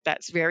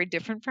 That's very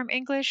different from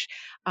English.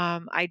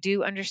 I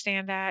do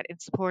understand that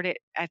and support it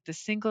at the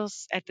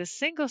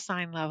single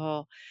sign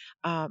level,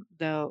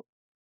 though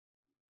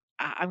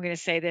I'm going to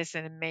say this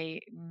and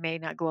it may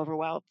not go over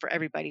well for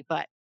everybody,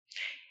 but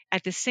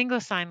at the single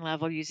sign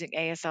level using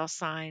ASL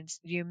signs,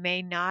 you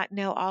may not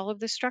know all of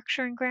the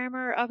structure and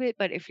grammar of it,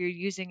 but if you're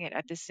using it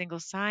at the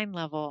single sign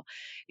level,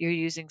 you're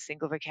using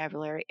single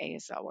vocabulary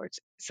ASL words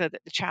so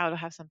that the child will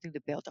have something to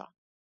build on.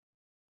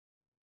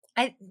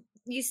 I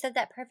You said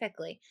that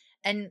perfectly.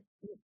 And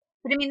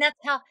but I mean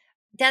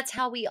that's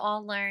how we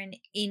all learn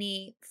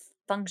any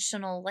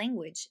functional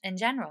language in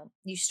general.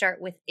 You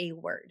start with a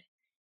word.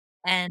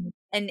 And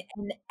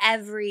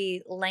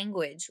every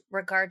language,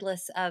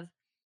 regardless of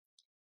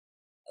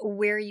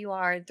where you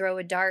are, throw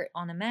a dart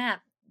on a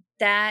map,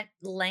 that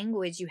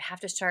language you have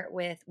to start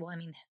with, well, I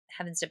mean,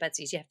 heavens to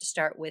Betsy's, you have to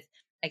start with,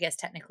 I guess,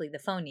 technically the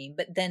phoneme,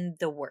 but then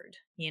the word,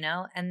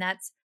 and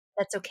that's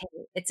okay.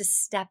 It's a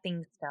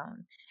stepping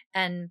stone.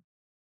 And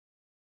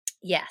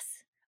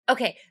yes.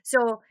 Okay.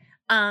 So,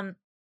 um,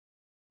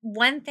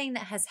 one thing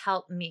that has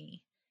helped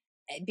me,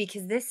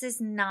 because this is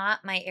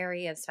not my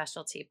area of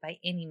specialty by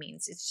any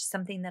means, it's just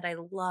something that I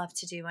love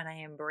to do and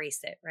I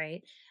embrace it,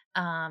 right?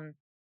 Um,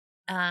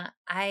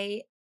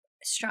 I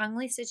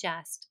strongly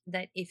suggest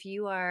that if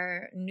you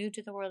are new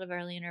to the world of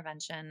early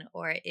intervention,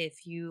 or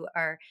if you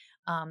are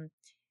um,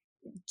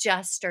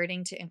 just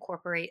starting to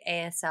incorporate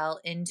ASL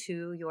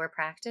into your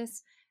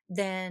practice,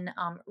 then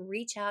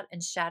reach out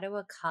and shadow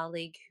a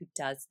colleague who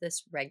does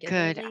this Good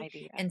regularly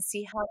idea. and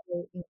see how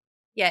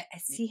yeah,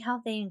 see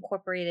how they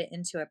incorporate it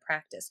into a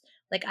practice.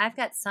 Like I've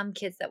got some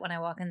kids that when I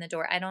walk in the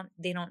door,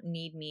 they don't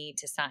need me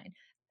to sign.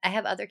 I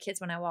have other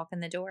kids when I walk in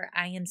the door,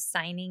 I am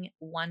signing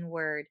one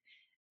word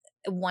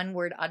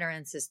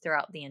utterances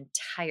throughout the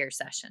entire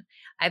session.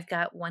 I've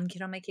got one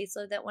kid on my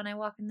caseload that when I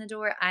walk in the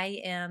door,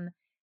 I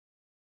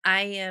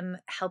am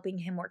helping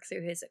him work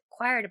through his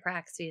acquired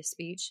apraxia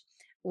speech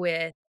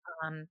with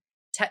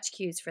touch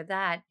cues for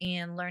that,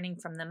 and learning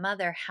from the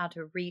mother how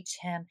to reach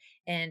him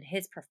in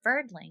his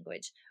preferred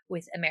language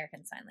with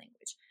American Sign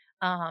Language.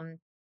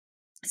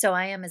 So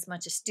I am as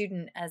much a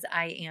student as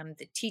I am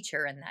the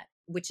teacher in that,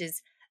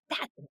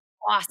 that's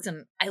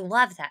awesome. I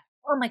love that.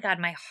 Oh my God,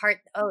 my heart,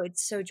 oh,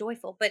 it's so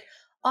joyful. But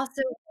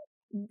also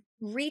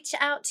reach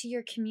out to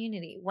your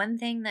community. One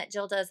thing that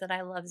Jill does that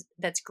I love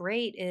that's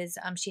great is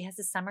she has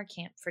a summer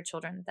camp for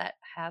children that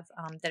have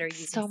that are It's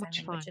using so sign much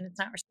language, fun. and it's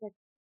not restricted.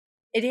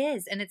 It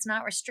is, and it's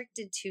not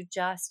restricted to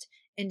just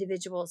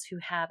individuals who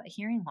have a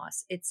hearing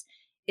loss. It's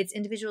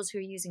individuals who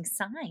are using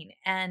sign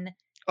and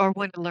Or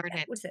want to learn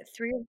it. what is it,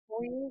 3 or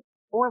 4 years,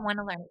 or want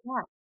to learn it.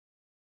 Yeah,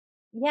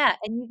 yeah,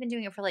 and you've been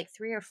doing it for like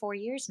 3 or 4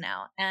 years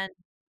now, and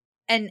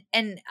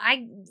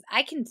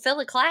I can fill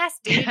a class,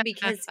 dude,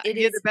 because it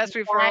You're the is best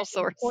that referral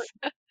source.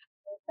 important.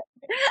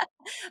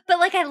 But,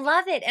 like, I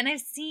love it, and I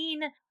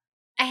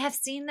have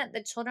seen that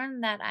the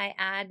children that I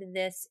add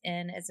this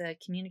in as a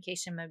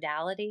communication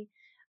modality,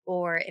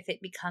 or if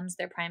it becomes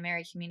their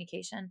primary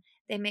communication,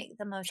 they make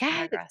the most Yes.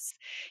 progress.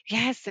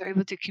 Yes, they're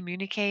able to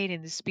communicate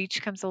and the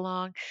speech comes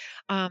along.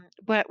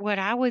 But what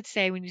I would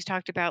say when you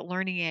talked about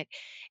learning it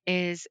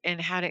is and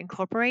how to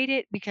incorporate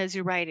it, because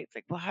you're right. It's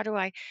like, well, how do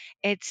I?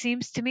 It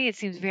seems to me, it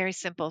seems very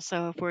simple.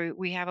 So if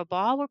we have a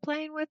ball we're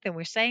playing with and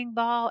we're saying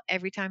ball,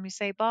 every time you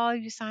say ball,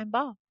 you sign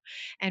ball.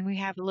 And we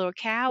have a little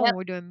cow when Yep.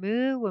 we're doing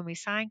moo, when we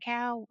sign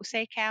cow,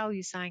 say cow,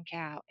 you sign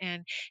cow.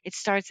 And it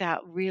starts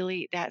out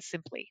really that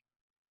simply.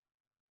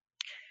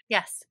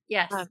 Yes,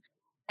 yes, Um,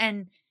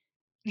 and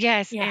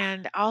Yes, yeah,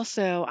 and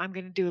also I'm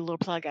going to do a little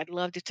plug. I'd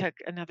love to talk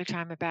another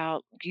time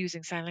about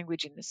using sign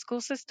language in the school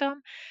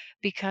system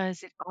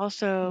because it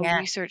also yeah,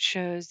 research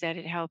shows that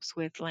it helps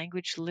with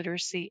language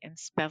literacy and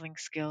spelling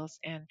skills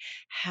and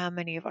how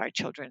many of our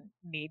children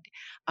need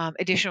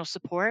additional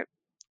support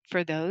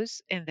for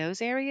those in those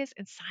areas,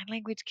 and sign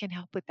language can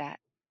help with that.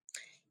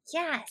 So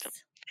yes.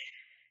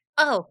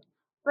 Oh,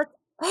 let's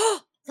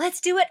oh,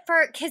 let's do it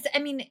for because I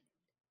mean,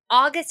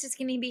 August is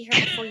gonna be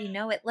here before you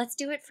know it. Let's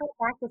do it for the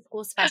back to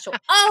school special.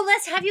 Oh,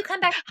 let's have you come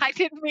back. I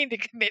didn't mean to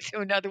commit to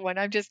another one.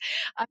 I'm just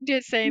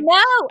saying No!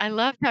 I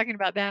love talking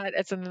about that.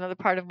 It's another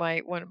part of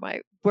my one of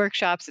my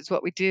workshops. It's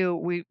what we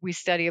do. We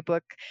study a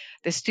book.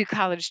 The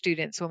college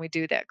students, when we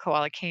do that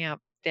koala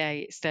camp,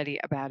 they study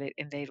about it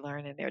and they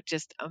learn and they're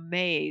just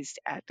amazed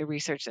at the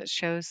research that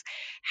shows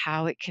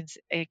how it can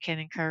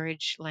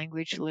encourage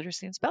language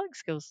literacy and spelling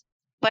skills.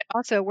 But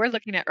also we're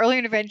looking at early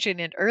intervention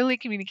and early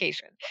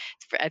communication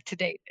for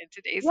today in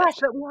today's Yes,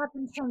 session. but we have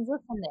some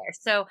transition there.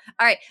 So,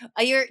 all right,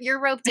 you're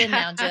roped in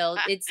now, Jill.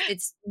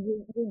 It's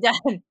you're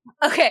done.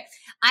 Okay,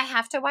 I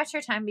have to watch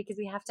our time because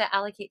we have to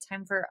allocate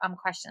time for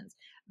questions.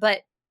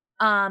 But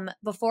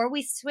before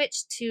we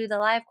switch to the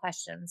live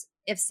questions,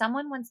 if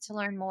someone wants to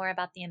learn more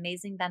about the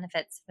amazing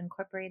benefits of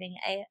incorporating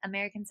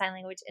American Sign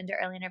Language into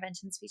early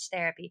intervention speech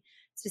therapy,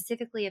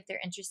 specifically if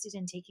they're interested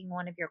in taking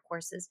one of your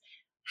courses,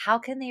 how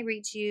can they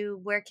reach you?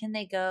 Where can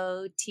they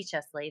go? Teach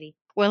us, lady.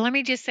 Well, let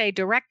me just say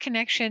direct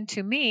connection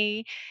to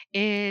me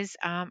is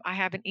I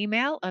have an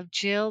email of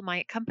Jill.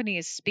 My company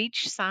is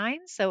Speech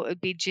Signs. So it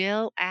would be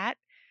Jill at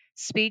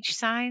Speech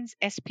Signs,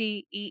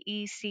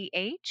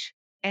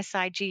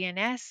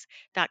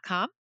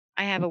 SPEECHSIGNS.com.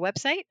 I have a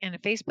website and a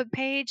Facebook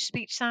page,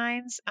 Speech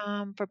Signs,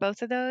 for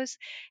both of those.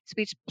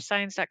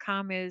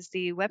 SpeechSigns.com is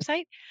the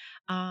website.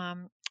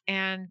 Um,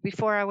 and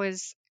before I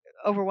was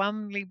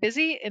overwhelmingly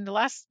busy in the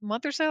last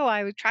month or so,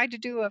 I tried to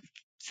do a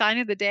sign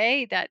of the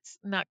day. That's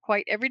not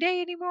quite every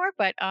day anymore,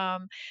 but I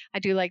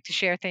do like to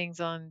share things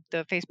on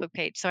the Facebook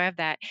page. So I have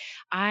that.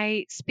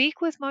 I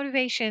speak with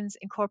Motivations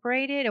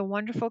Incorporated, a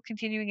wonderful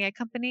continuing ed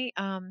company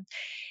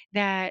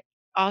that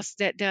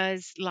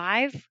does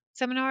live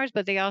seminars,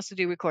 but they also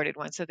do recorded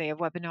ones. So they have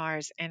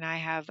webinars, and I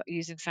have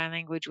using sign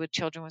language with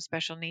children with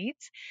special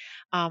needs,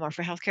 or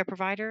for healthcare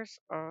providers.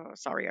 Or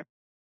sorry,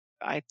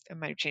 I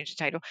might have changed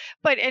the title.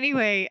 But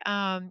anyway,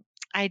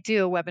 I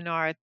do a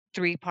webinar,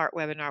 three-part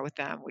webinar with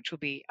them,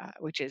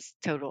 which is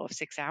total of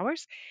 6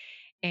 hours.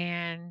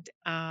 And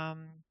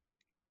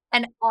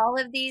And all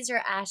of these are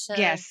ASHA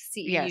yes,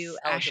 CEU yes,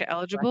 ASHA eligible, correct?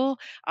 eligible.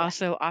 Yes.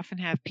 Also, often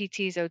have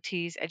PTs,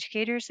 OTs,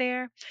 educators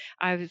there.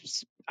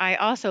 I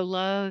also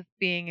love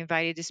being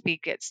invited to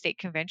speak at state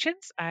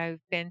conventions. I've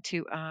been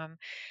to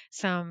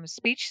some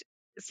speech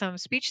some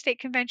speech state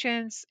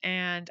conventions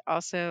and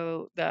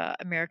also the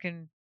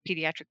American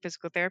Pediatric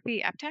Physical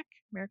Therapy, APTEC,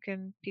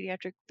 American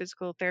Pediatric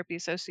Physical Therapy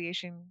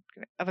Association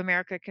of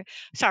America.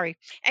 Sorry.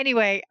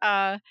 Anyway,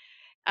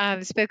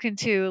 I've spoken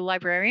to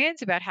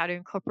librarians about how to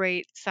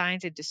incorporate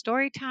signs into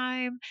story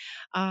time,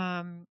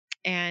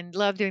 and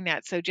love doing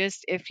that. So,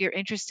 just if you're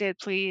interested,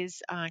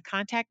 please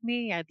contact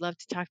me. I'd love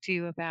to talk to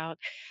you about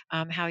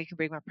how you can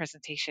bring my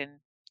presentation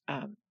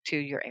to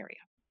your area.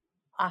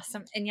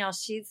 Awesome. And y'all,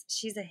 she's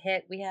a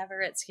hit. We have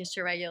her at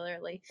Skisha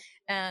regularly.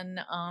 And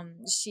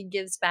she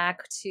gives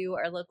back to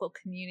our local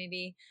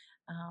community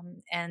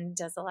and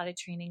does a lot of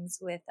trainings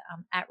with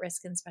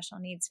at-risk and special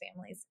needs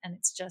families. And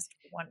it's just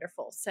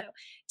wonderful. So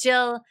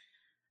Jill,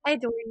 I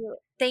adore you.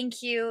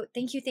 Thank you.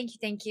 Thank you. Thank you.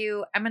 Thank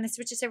you. I'm going to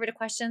switch us over to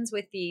questions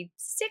with the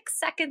 6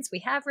 seconds we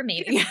have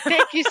remaining.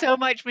 Thank you so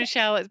much,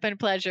 Michelle. It's been a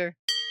pleasure.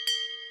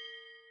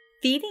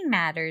 Feeding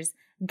Matters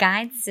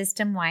guides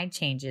system wide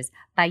changes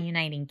by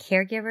uniting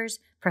caregivers,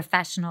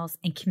 professionals,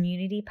 and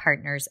community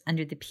partners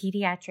under the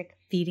Pediatric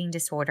Feeding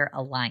Disorder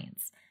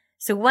Alliance.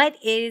 So, what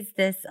is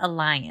this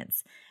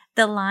alliance?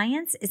 The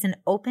Alliance is an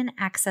open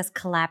access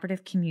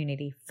collaborative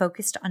community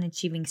focused on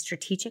achieving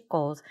strategic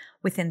goals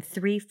within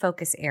 3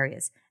 focus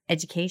areas: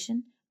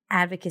 education,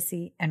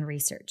 advocacy, and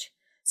research.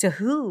 So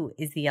who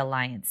is the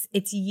Alliance?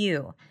 It's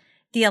you.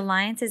 The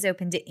Alliance is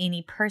open to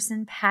any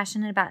person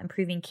passionate about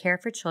improving care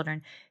for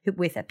children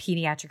with a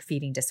pediatric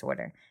feeding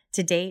disorder.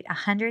 To date,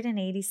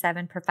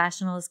 187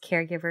 professionals,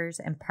 caregivers,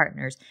 and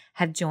partners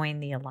have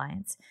joined the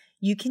Alliance.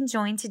 You can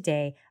join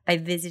today by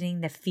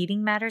visiting the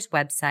Feeding Matters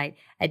website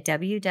at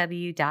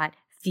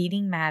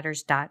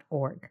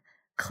www.feedingmatters.org.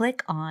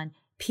 Click on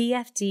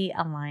PFD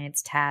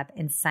Alliance tab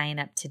and sign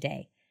up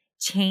today.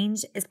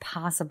 Change is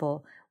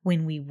possible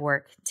when we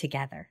work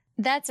together.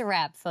 That's a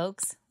wrap,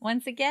 folks.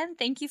 Once again,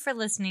 thank you for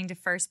listening to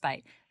First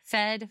Bite,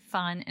 fed,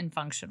 fun, and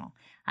functional.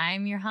 I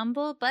am your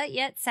humble but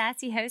yet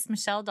sassy host,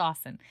 Michelle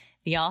Dawson,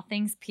 the All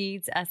Things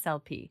Peds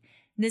SLP.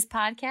 This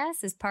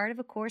podcast is part of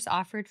a course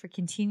offered for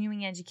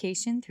continuing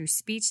education through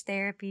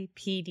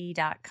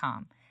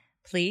SpeechTherapyPD.com.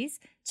 Please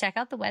check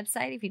out the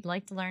website if you'd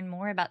like to learn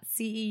more about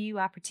CEU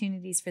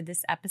opportunities for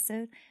this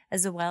episode,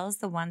 as well as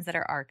the ones that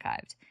are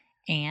archived.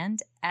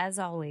 And, as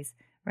always,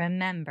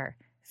 remember,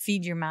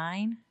 feed your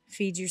mind,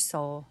 feed your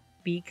soul,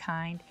 be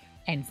kind,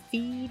 and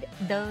feed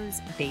those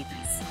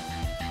babies.